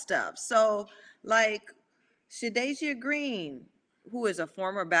of that stuff. So, like, Shadeja Green, who is a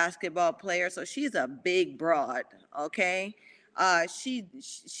former basketball player, so she's a big broad, okay? She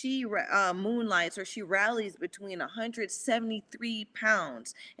moonlights, or she rallies between 173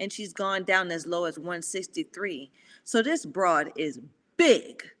 pounds, and she's gone down as low as 163. So this broad is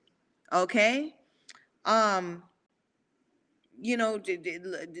big, okay? You know,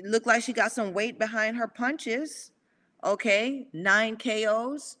 it looked like she got some weight behind her punches, okay? 9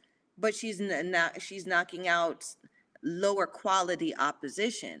 KOs, but she's knocking out lower quality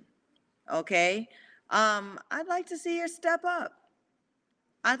opposition, okay? I'd like to see her step up.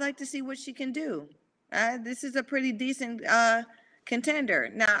 I'd like to see what she can do. This is a pretty decent contender.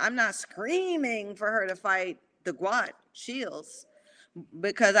 Now, I'm not screaming for her to fight the Guat Shields,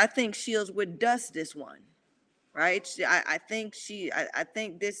 because I think Shields would dust this one, right? I think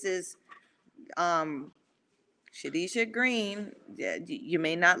this is Shadeja Green. You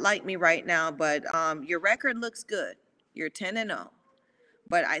may not like me right now, but your record looks good. You're 10-0,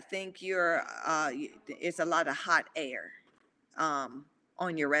 but I think it's a lot of hot air on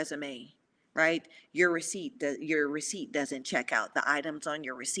your resume. right? Your receipt doesn't check out. The items on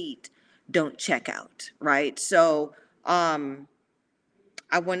your receipt don't check out, right? So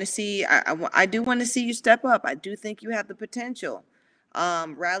I want to see, I do want to see you step up. I do think you have the potential.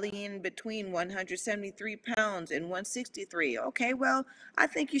 Rallying between 173 pounds and 163. Okay, well, I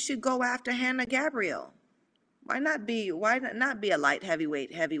think you should go after Hannah Gabriel. Why not be a light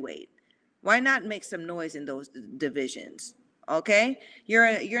heavyweight? Why not make some noise in those divisions? Okay? You're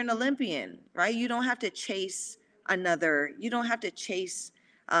an Olympian, right? You don't have to chase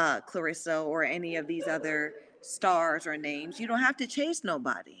Clarissa or any of these other stars or names. You don't have to chase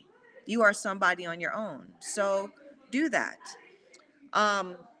nobody. You are somebody on your own. So do that.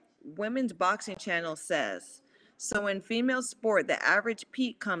 Um, Women's Boxing Channel says, so in female sport, the average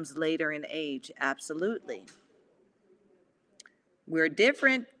peak comes later in age. Absolutely. We're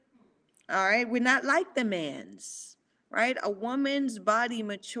different. All right. We're not like the man's, right? A woman's body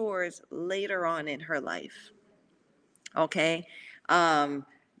matures later on in her life. Okay. Um,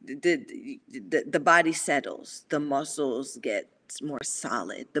 the body settles, the muscles get more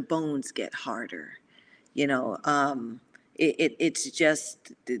solid, the bones get harder. You know, it's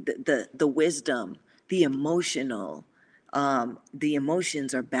just the wisdom, the emotional, the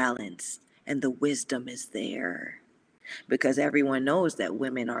emotions are balanced and the wisdom is there because everyone knows that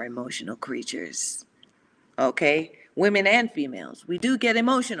women are emotional creatures. Okay, women and females, we do get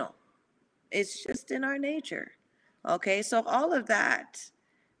emotional. It's just in our nature. Okay, so all of that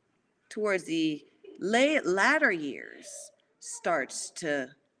towards the latter years starts to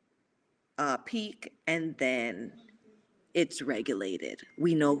peak, and then it's regulated.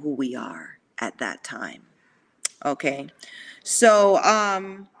 We know who we are at that time. Okay, so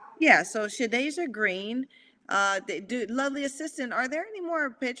yeah, so Shadeja Green, lovely assistant. Are there any more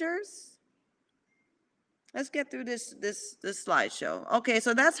pictures? Let's get through this slideshow. Okay,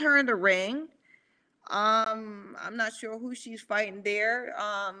 so that's her in the ring. I'm not sure who she's fighting there.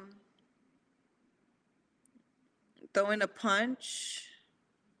 Throwing a punch.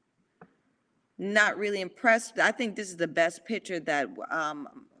 Not really impressed. I think this is the best picture that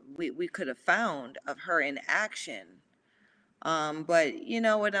we could have found of her in action. But you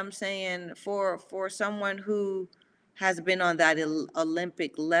know what I'm saying? For someone who has been on that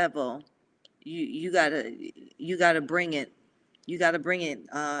Olympic level, you gotta you gotta bring it. You gotta bring it,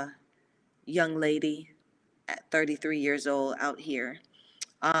 young lady at 33 years old out here.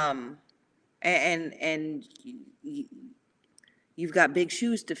 Um, and you've got big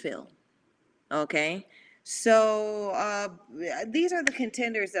shoes to fill. Okay. So these are the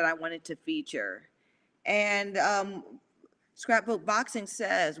contenders that I wanted to feature. And Scrapbook Boxing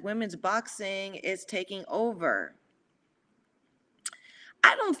says women's boxing is taking over.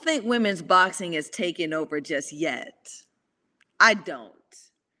 I don't think women's boxing is taking over just yet. I don't.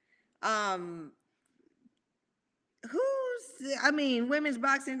 Um, women's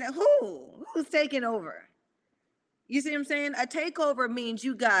boxing, who's taking over? You see what I'm saying? A takeover means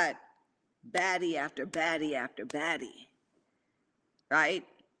you got baddie after baddie after baddie, right?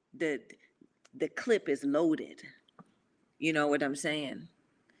 The the clip is loaded. You know what I'm saying?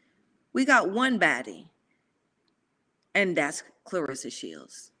 We got one baddie, and that's Clarissa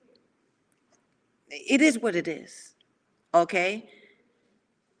Shields. It is what it is. Okay?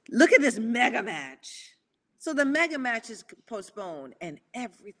 Look at this mega match. So the mega match is postponed, and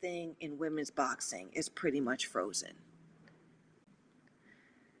everything in women's boxing is pretty much frozen.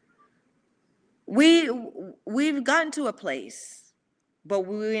 We've gotten to a place, but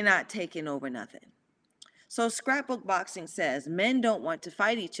we're not taking over nothing. So Scrapbook Boxing says men don't want to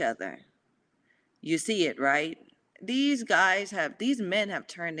fight each other. You see it, right? These men have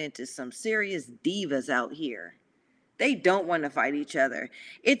turned into some serious divas out here. They don't want to fight each other.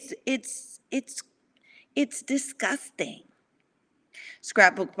 It's disgusting.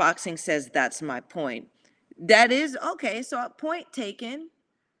 Scrapbook Boxing says that's my point. That is okay, so a point taken,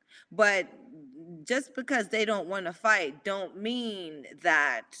 but just because they don't want to fight don't mean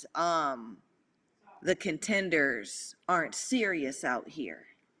that the contenders aren't serious out here.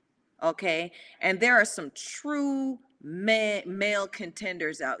 Okay, and there are some true male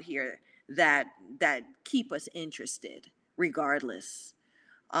contenders out here that keep us interested regardless.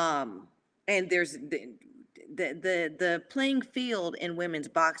 And there's the playing field in women's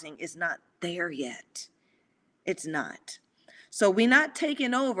boxing is not there yet. It's not. So we're not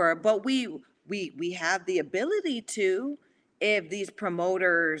taking over, but we have the ability to, if these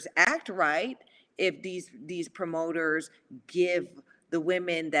promoters act right, if these promoters give the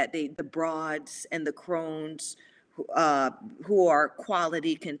women the broads and the crones who are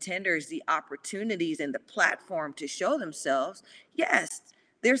quality contenders the opportunities and the platform to show themselves. Yes,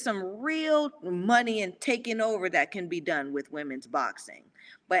 There's some real money and taking over that can be done with women's boxing.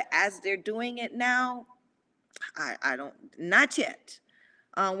 But as they're doing it now, I don't, not yet.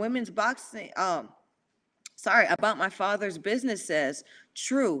 Women's boxing, sorry, about my father's business says,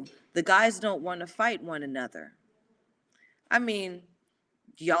 true, the guys don't want to fight one another. I mean,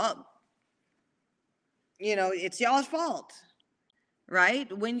 y'all, it's y'all's fault,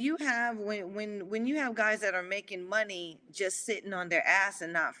 right? When you have guys that are making money just sitting on their ass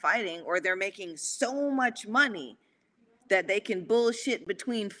and not fighting, or they're making so much money that they can bullshit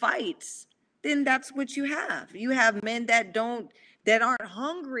between fights, then that's what you have. You have men that aren't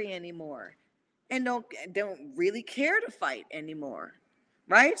hungry anymore and don't really care to fight anymore.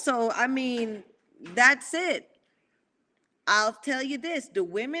 Right? So I mean, that's it. I'll tell you this, the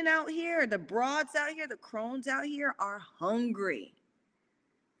women out here, the broads out here, the crones out here are hungry.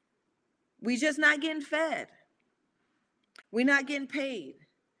 We just not getting fed. We're not getting paid.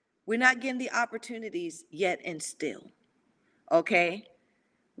 We're not getting the opportunities yet and still. Okay?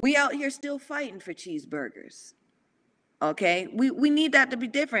 We out here still fighting for cheeseburgers. Okay? We need that to be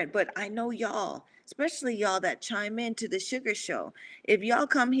different, but I know y'all, especially y'all that chime into the sugar show. If y'all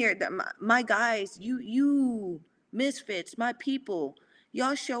come here, my guys, you misfits, my people,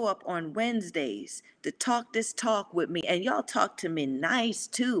 y'all show up on Wednesdays to talk this talk with me, and y'all talk to me nice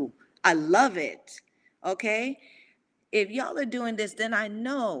too. I love it. Okay? If y'all are doing this, then I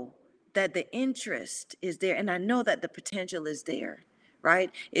know that the interest is there and I know that the potential is there, right?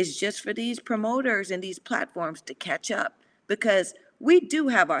 It's just for these promoters and these platforms to catch up, because we do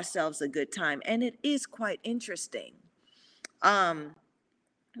have ourselves a good time and it is quite interesting. Um,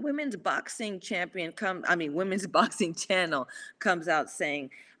 women's boxing champion come I mean women's boxing channel comes out saying,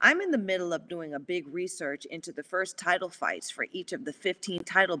 I'm in the middle of doing a big research into the first title fights for each of the 15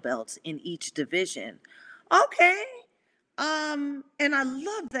 title belts in each division. Okay. And I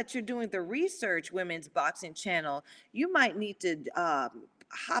love that you're doing the research, Women's Boxing Channel. You might need to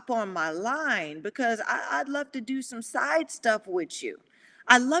hop on my line, because I'd love to do some side stuff with you.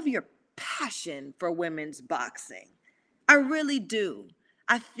 I love your passion for women's boxing. I really do.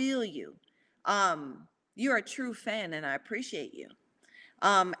 I feel you. You're a true fan, and I appreciate you.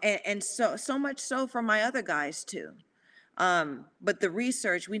 And so much so for my other guys too. But the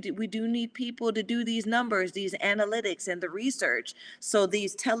research, we do need people to do these numbers, these analytics, and the research. So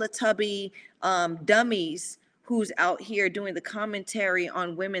these Teletubby dummies who's out here doing the commentary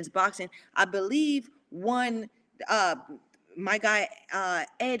on women's boxing, I believe one, uh, my guy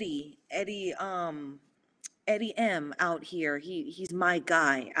Eddie M out here. He's my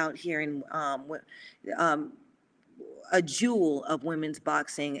guy out here in um, a jewel of women's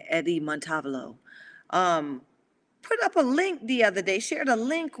boxing, Eddie Montavolo. Um, put up a link the other day, shared a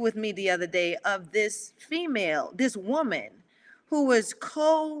link with me the other day of this woman who was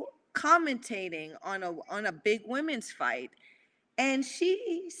co-commentating on a big women's fight, and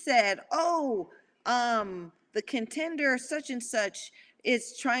she said, "Oh, the contender such and such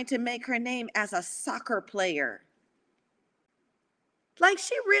is trying to make her name as a soccer player." Like,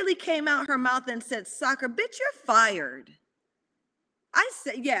 she really came out her mouth and said, "Soccer, bitch, you're fired." I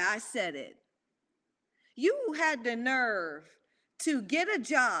said, yeah, I said it. You had the nerve to get a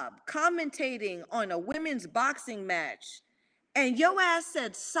job commentating on a women's boxing match, and your ass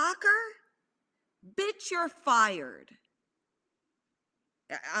said soccer? Bitch, you're fired.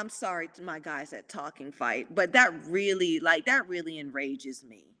 I'm sorry to my guys at Talking Fight, but that really enrages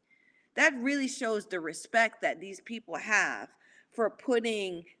me. That really shows the respect that these people have for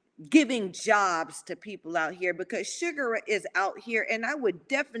giving jobs to people out here, because Sugar is out here and I would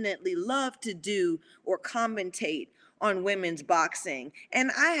definitely love to do or commentate on women's boxing,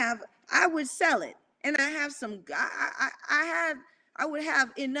 and I would sell it, and I have some I would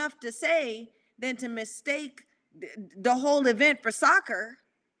have enough to say than to mistake the whole event for soccer.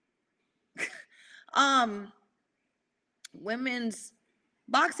 um Women's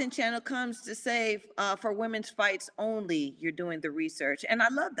Boxing Channel comes to say, for women's fights only, you're doing the research, and I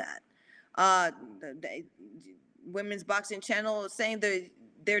love that. The Women's Boxing Channel is saying that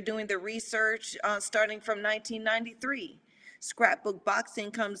they're doing the research starting from 1993. Scrapbook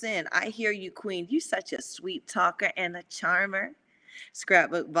Boxing comes in. I hear you, Queen. You such a sweet talker and a charmer.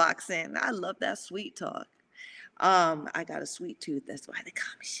 Scrapbook Boxing. I love that sweet talk. I got a sweet tooth. That's why they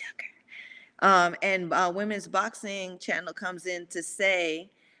call me Sugar. And Women's Boxing Channel comes in to say,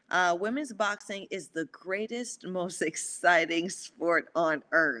 women's boxing is the greatest, most exciting sport on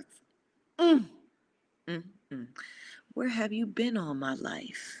earth. Mm, mm, mm. Where have you been all my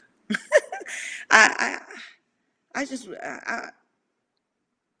life? I, I just,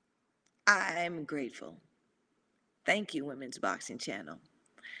 I'm grateful. Thank you, Women's Boxing Channel.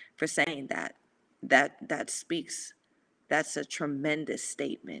 for saying that. That speaks. That's a tremendous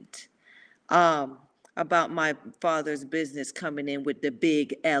statement. Um, about my father's business coming in with the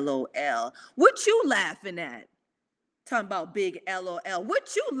big LOL. What you laughing at? Talking about big LOL.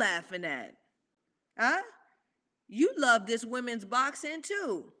 What you laughing at? Huh? You love this women's boxing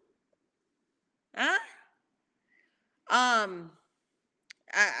too. Huh? Um,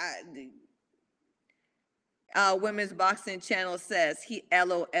 Women's Boxing Channel says he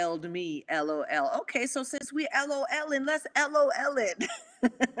LOL'd me, LOL. Okay, so since we LOLing, let's LOL it.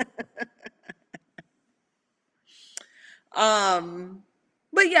 um,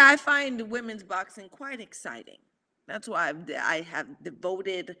 but yeah, I find women's boxing quite exciting. That's why I have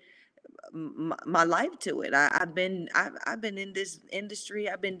devoted my life to it. I've been in this industry.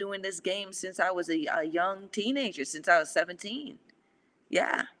 I've been doing this game since I was a young teenager, since I was 17.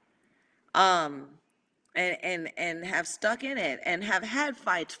 Yeah. Um, and have stuck in it and have had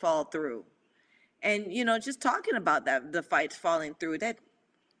fights fall through. And just talking about that, the fights falling through, that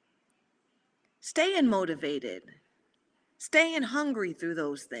staying motivated, staying hungry through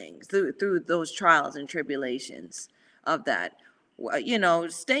those things, through those trials and tribulations of that.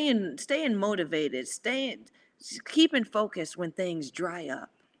 Staying motivated, keeping focused when things dry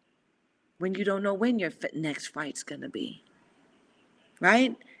up, when you don't know when your next fight's gonna be,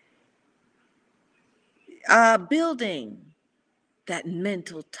 right? Building that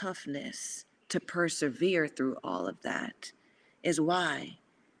mental toughness to persevere through all of that is why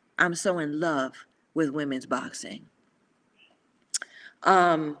I'm so in love with women's boxing.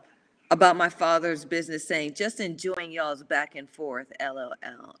 Um, about my father's business saying, just enjoying y'all's back and forth, LOL.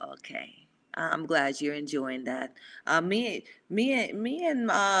 Okay. I'm glad you're enjoying that. Me and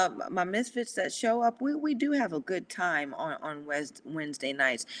my misfits that show up, we do have a good time on Wednesday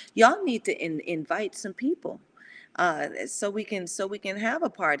nights. Y'all need to invite some people, so we can have a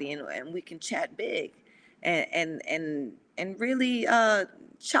party and we can chat big, and really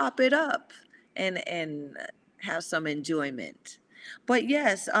chop it up and have some enjoyment. But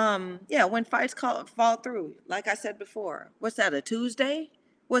yes, yeah, when fights fall through, like I said before, what's that, a Tuesday?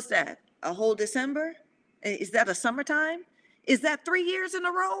 What's that, a whole December? Is that a summertime? Is that 3 years in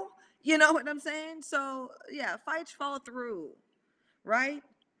a row? You know what I'm saying? So, yeah, fights fall through, right?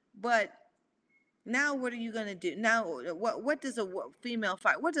 But now what are you going to do? Now, what does a female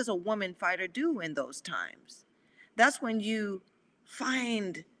fight, what does a woman fighter do in those times? That's when you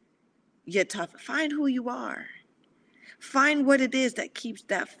find your tough, find who you are. Find what it is that keeps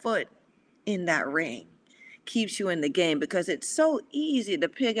that foot in that ring, keeps you in the game, because it's so easy to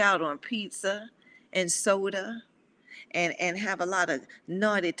pig out on pizza and soda and have a lot of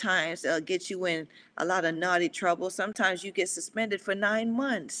naughty times. Get you in a lot of naughty trouble. Sometimes you get suspended for 9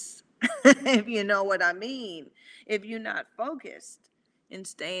 months, if you know what I mean, if you're not focused in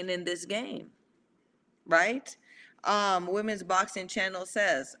staying in this game, right? Women's Boxing Channel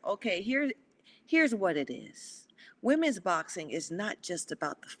says, okay, here's what it is. Women's boxing is not just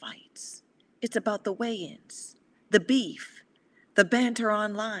about the fights. It's about the weigh-ins, the beef, the banter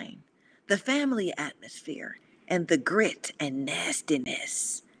online, the family atmosphere, and the grit and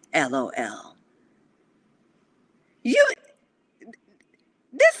nastiness. LOL. You,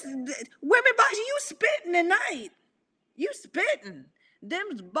 this women boxing, you spitting tonight. You spitting.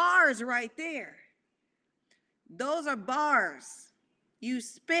 Them's bars right there. Those are bars. You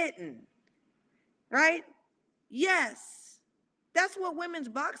spitting, right? Yes. That's what women's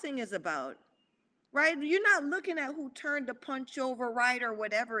boxing is about, right? You're not looking at who turned the punch over right or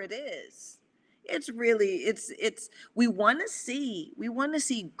whatever it is. It's really, we want to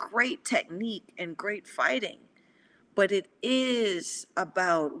see great technique and great fighting, but it is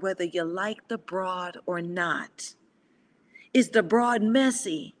about whether you like the broad or not. Is the broad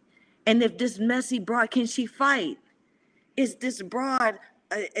messy? And if this messy broad, can she fight? Is this broad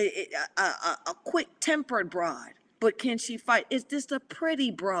a quick tempered broad? But can she fight? Is this a pretty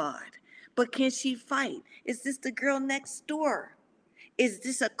broad? But can she fight? Is this the girl next door? Is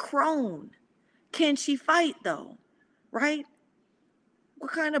this a crone? Can she fight though? Right?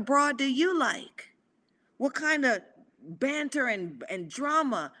 What kind of broad do you like? What kind of banter and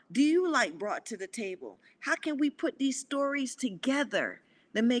drama do you like brought to the table? How can we put these stories together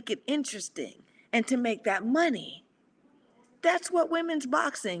to make it interesting and to make that money? That's what women's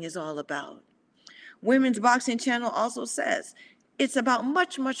boxing is all about. Women's Boxing Channel also says it's about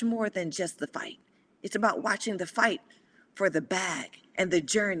much, much more than just the fight. It's about watching the fight for the bag and the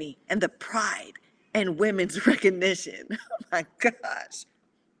journey and the pride and women's recognition. Oh my gosh.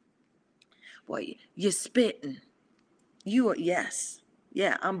 Boy, you're spitting. Yes.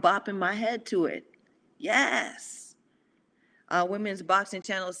 Yeah, I'm bopping my head to it. Yes. Women's Boxing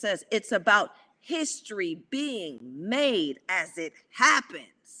Channel says it's about history being made as it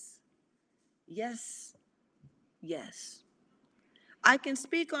happens. Yes, yes. I can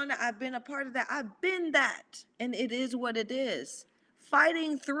speak on it. I've been a part of that. I've been that. And it is what it is.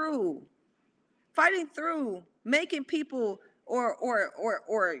 Fighting through, making people or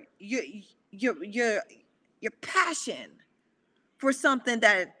your passion for something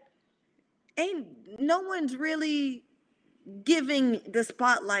that ain't no one's really giving the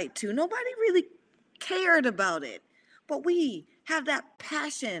spotlight to. Nobody really cared about it. But we have that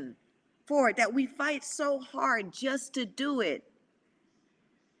passion for it that we fight so hard just to do it.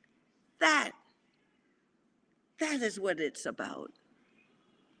 That is what it's about.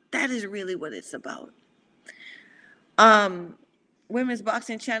 That is really what it's about. Um Women's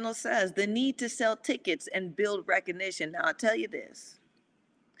Boxing Channel says the need to sell tickets and build recognition. Now I'll tell you this.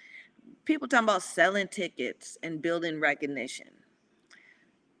 People talking about selling tickets and building recognition.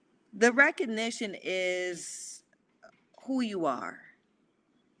 The recognition is who you are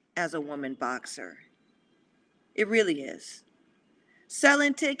as a woman boxer. It really is.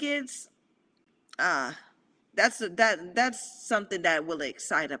 Selling tickets, that's something that will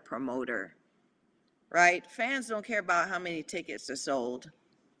excite a promoter, right? Fans don't care about how many tickets are sold.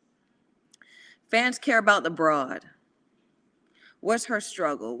 Fans care about the broad. What's her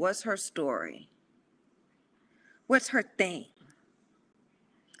struggle? What's her story? What's her thing?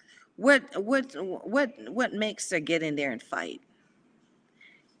 What makes her get in there and fight?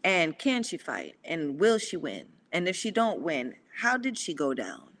 And can she fight? And will she win? And if she don't win, how did she go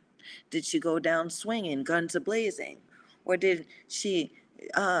down? Did she go down swinging, guns a-blazing? Or did she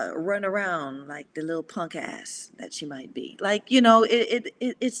run around like the little punk ass that she might be? Like,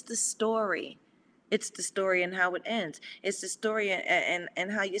 it's the story. It's the story and how it ends. It's the story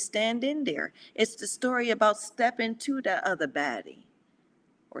and how you stand in there. It's the story about stepping to that other baddie.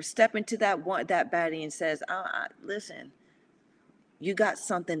 Or stepping to that baddie and says, listen, you got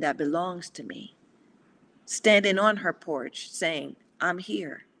something that belongs to me. Standing on her porch saying, I'm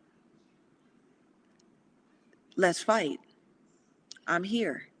here. Let's fight. I'm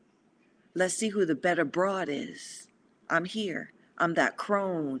here. Let's see who the better broad is. I'm here. I'm that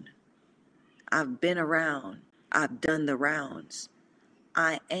crone. I've been around. I've done the rounds.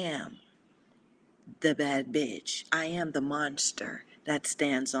 I am the bad bitch. I am the monster that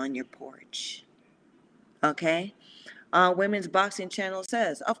stands on your porch. Okay? Women's Boxing Channel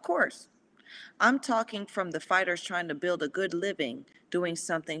says, of course, I'm talking from the fighters trying to build a good living doing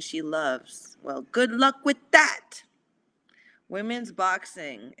something she loves. Well, good luck with that. Women's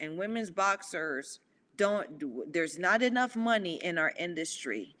boxing and women's boxers there's not enough money in our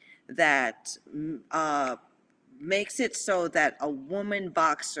industry that makes it so that a woman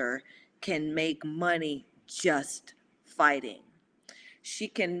boxer can make money just fighting. She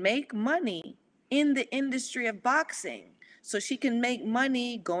can make money in the industry of boxing. So she can make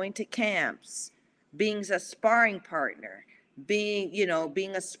money going to camps, being a sparring partner, being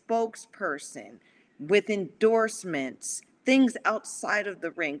a spokesperson with endorsements, things outside of the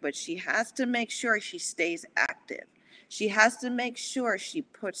ring, but she has to make sure she stays active. She has to make sure she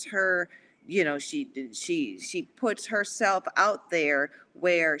puts her, she puts herself out there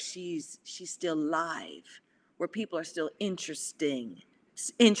where she's still live, where people are still interested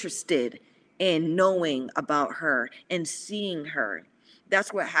in knowing about her and seeing her.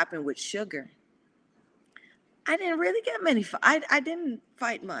 That's what happened with Sugar. I didn't really get many. I didn't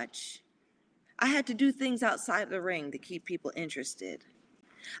fight much. I had to do things outside the ring to keep people interested.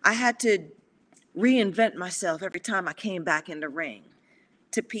 I had to reinvent myself every time I came back in the ring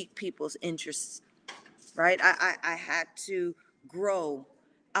to pique people's interest, right? I had to grow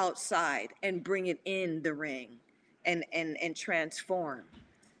outside and bring it in the ring and transform.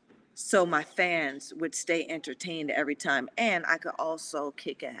 So my fans would stay entertained every time, and I could also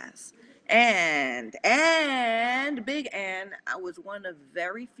kick ass. And Big Ann, I was one of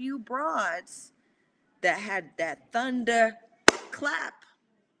very few broads that had that thunder clap.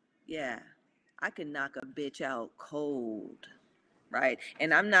 Yeah, I could knock a bitch out cold, right?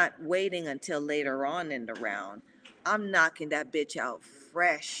 And I'm not waiting until later on in the round. I'm knocking that bitch out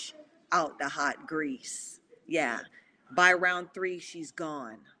fresh out the hot grease. Yeah, by round 3, she's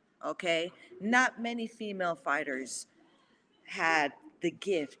gone. Okay? Not many female fighters had the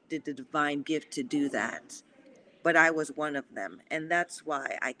gift, the divine gift to do that. But I was one of them. And that's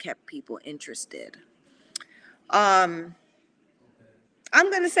why I kept people interested. Um, I'm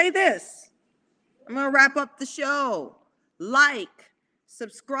going to say this. I'm going to wrap up the show. Like,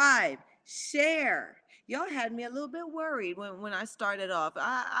 subscribe, share. y'all had me a little bit worried when I started off.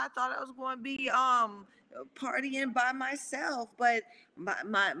 I thought I was going to be partying by myself, but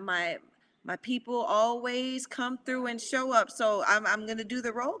my people always come through and show up. So I'm gonna do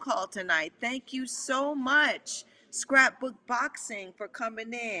the roll call tonight. Thank you so much, Scrapbook Boxing, for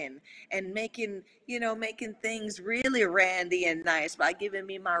coming in and making things really randy and nice by giving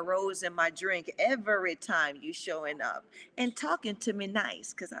me my rose and my drink every time you showing up and talking to me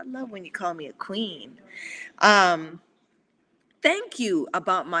nice, because I love when you call me a queen. Um, Thank you,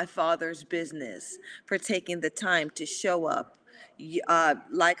 About My Father's Business, for taking the time to show up.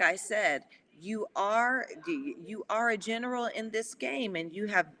 Like I said, you are a general in this game, and you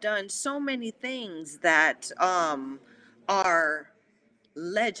have done so many things that are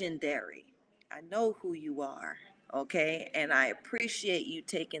legendary. I know who you are, okay, and I appreciate you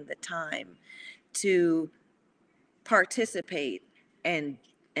taking the time to participate and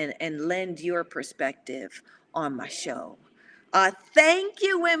and lend your perspective on my show. Thank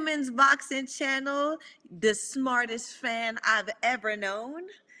you, Women's Boxing Channel, the smartest fan I've ever known.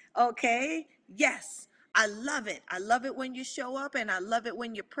 Okay, yes, I love it. I love it when you show up, and I love it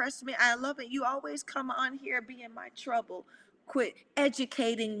when you press me. I love it. You always come on here being my trouble, quit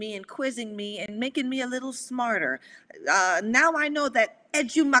educating me and quizzing me and making me a little smarter. Now I know that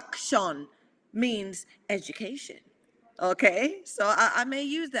edumaction means education. Okay, so I may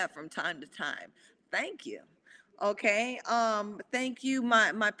use that from time to time. Thank you. Okay, thank you,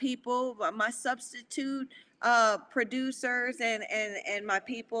 my people, my substitute producers, and my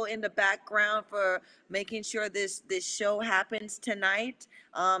people in the background for making sure this show happens tonight.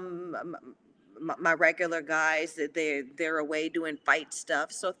 My regular guys, they're away doing fight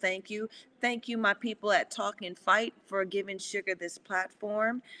stuff, so thank you, my people at Talking Fight, for giving Sugar this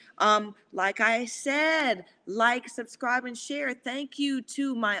platform. Like I said, like, subscribe, and share. Thank you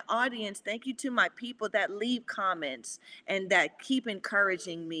to my audience. Thank you to my people that leave comments and that keep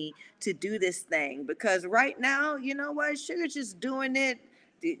encouraging me to do this thing. Because right now, you know what? Sugar's just doing it.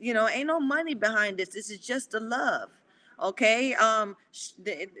 Ain't no money behind this. This is just the love. Okay,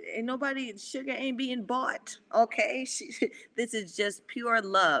 ain't nobody, Sugar ain't being bought. Okay, this is just pure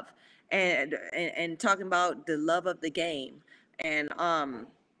love, and talking about the love of the game, and uh,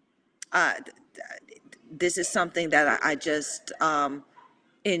 this is something that I just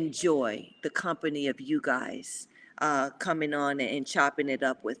enjoy the company of you guys coming on and chopping it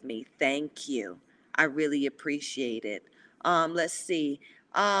up with me. Thank you. I really appreciate it. Let's see.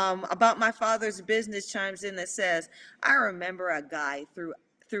 About My Father's Business chimes in that says, I remember a guy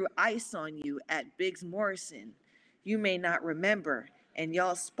threw ice on you at Biggs Morrison. You may not remember. And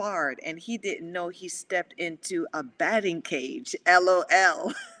y'all sparred, and he didn't know he stepped into a batting cage.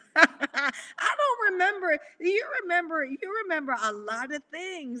 LOL. I don't remember. You remember a lot of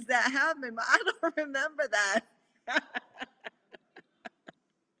things that happened, but I don't remember that.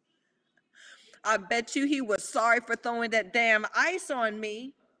 I bet you he was sorry for throwing that damn ice on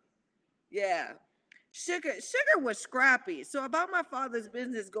me. Yeah. Sugar was scrappy. So About My Father's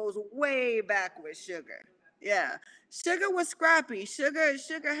Business goes way back with Sugar. Yeah. Sugar was scrappy. Sugar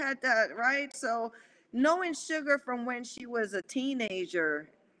had that, right? So knowing Sugar from when she was a teenager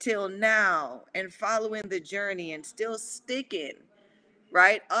till now, and following the journey and still sticking,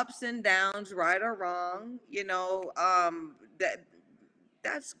 right? Ups and downs, right or wrong,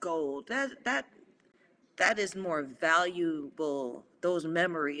 that's gold. That is more valuable. Those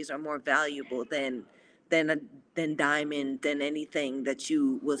memories are more valuable than than diamond, than anything that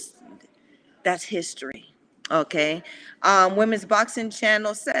you was. That's history. Okay. Women's Boxing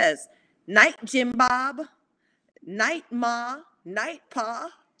Channel says, night Jim Bob, night Ma, night Pa.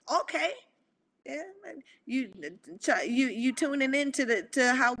 Okay. Yeah, you you tuning into the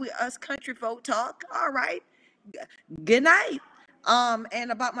to how we us country folk talk. All right. Good night.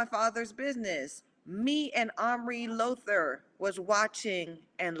 And About My Father's Business, me and Omri Lothar was watching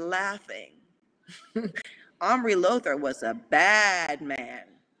and laughing. Omri Lothar was a bad man.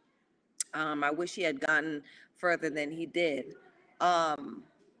 I wish he had gotten further than he did. Um,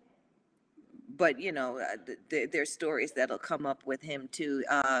 but there's stories that'll come up with him too.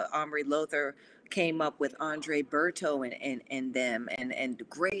 Omri Lothar came up with Andre Berto and them, and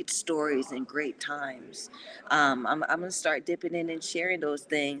great stories and great times. I'm gonna start dipping in and sharing those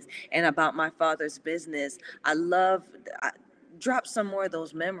things. And About My Father's Business, I love, drop some more of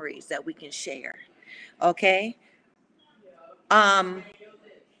those memories that we can share. Okay. Um,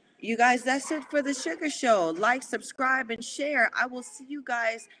 you guys, that's it for the Sugar Show. Like, subscribe, and share. I will see you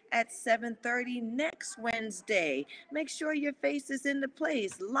guys at 7:30 next Wednesday. Make sure your face is in the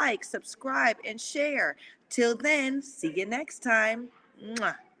place. Like, subscribe, and share. Till then, see you next time.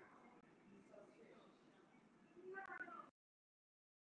 Mwah.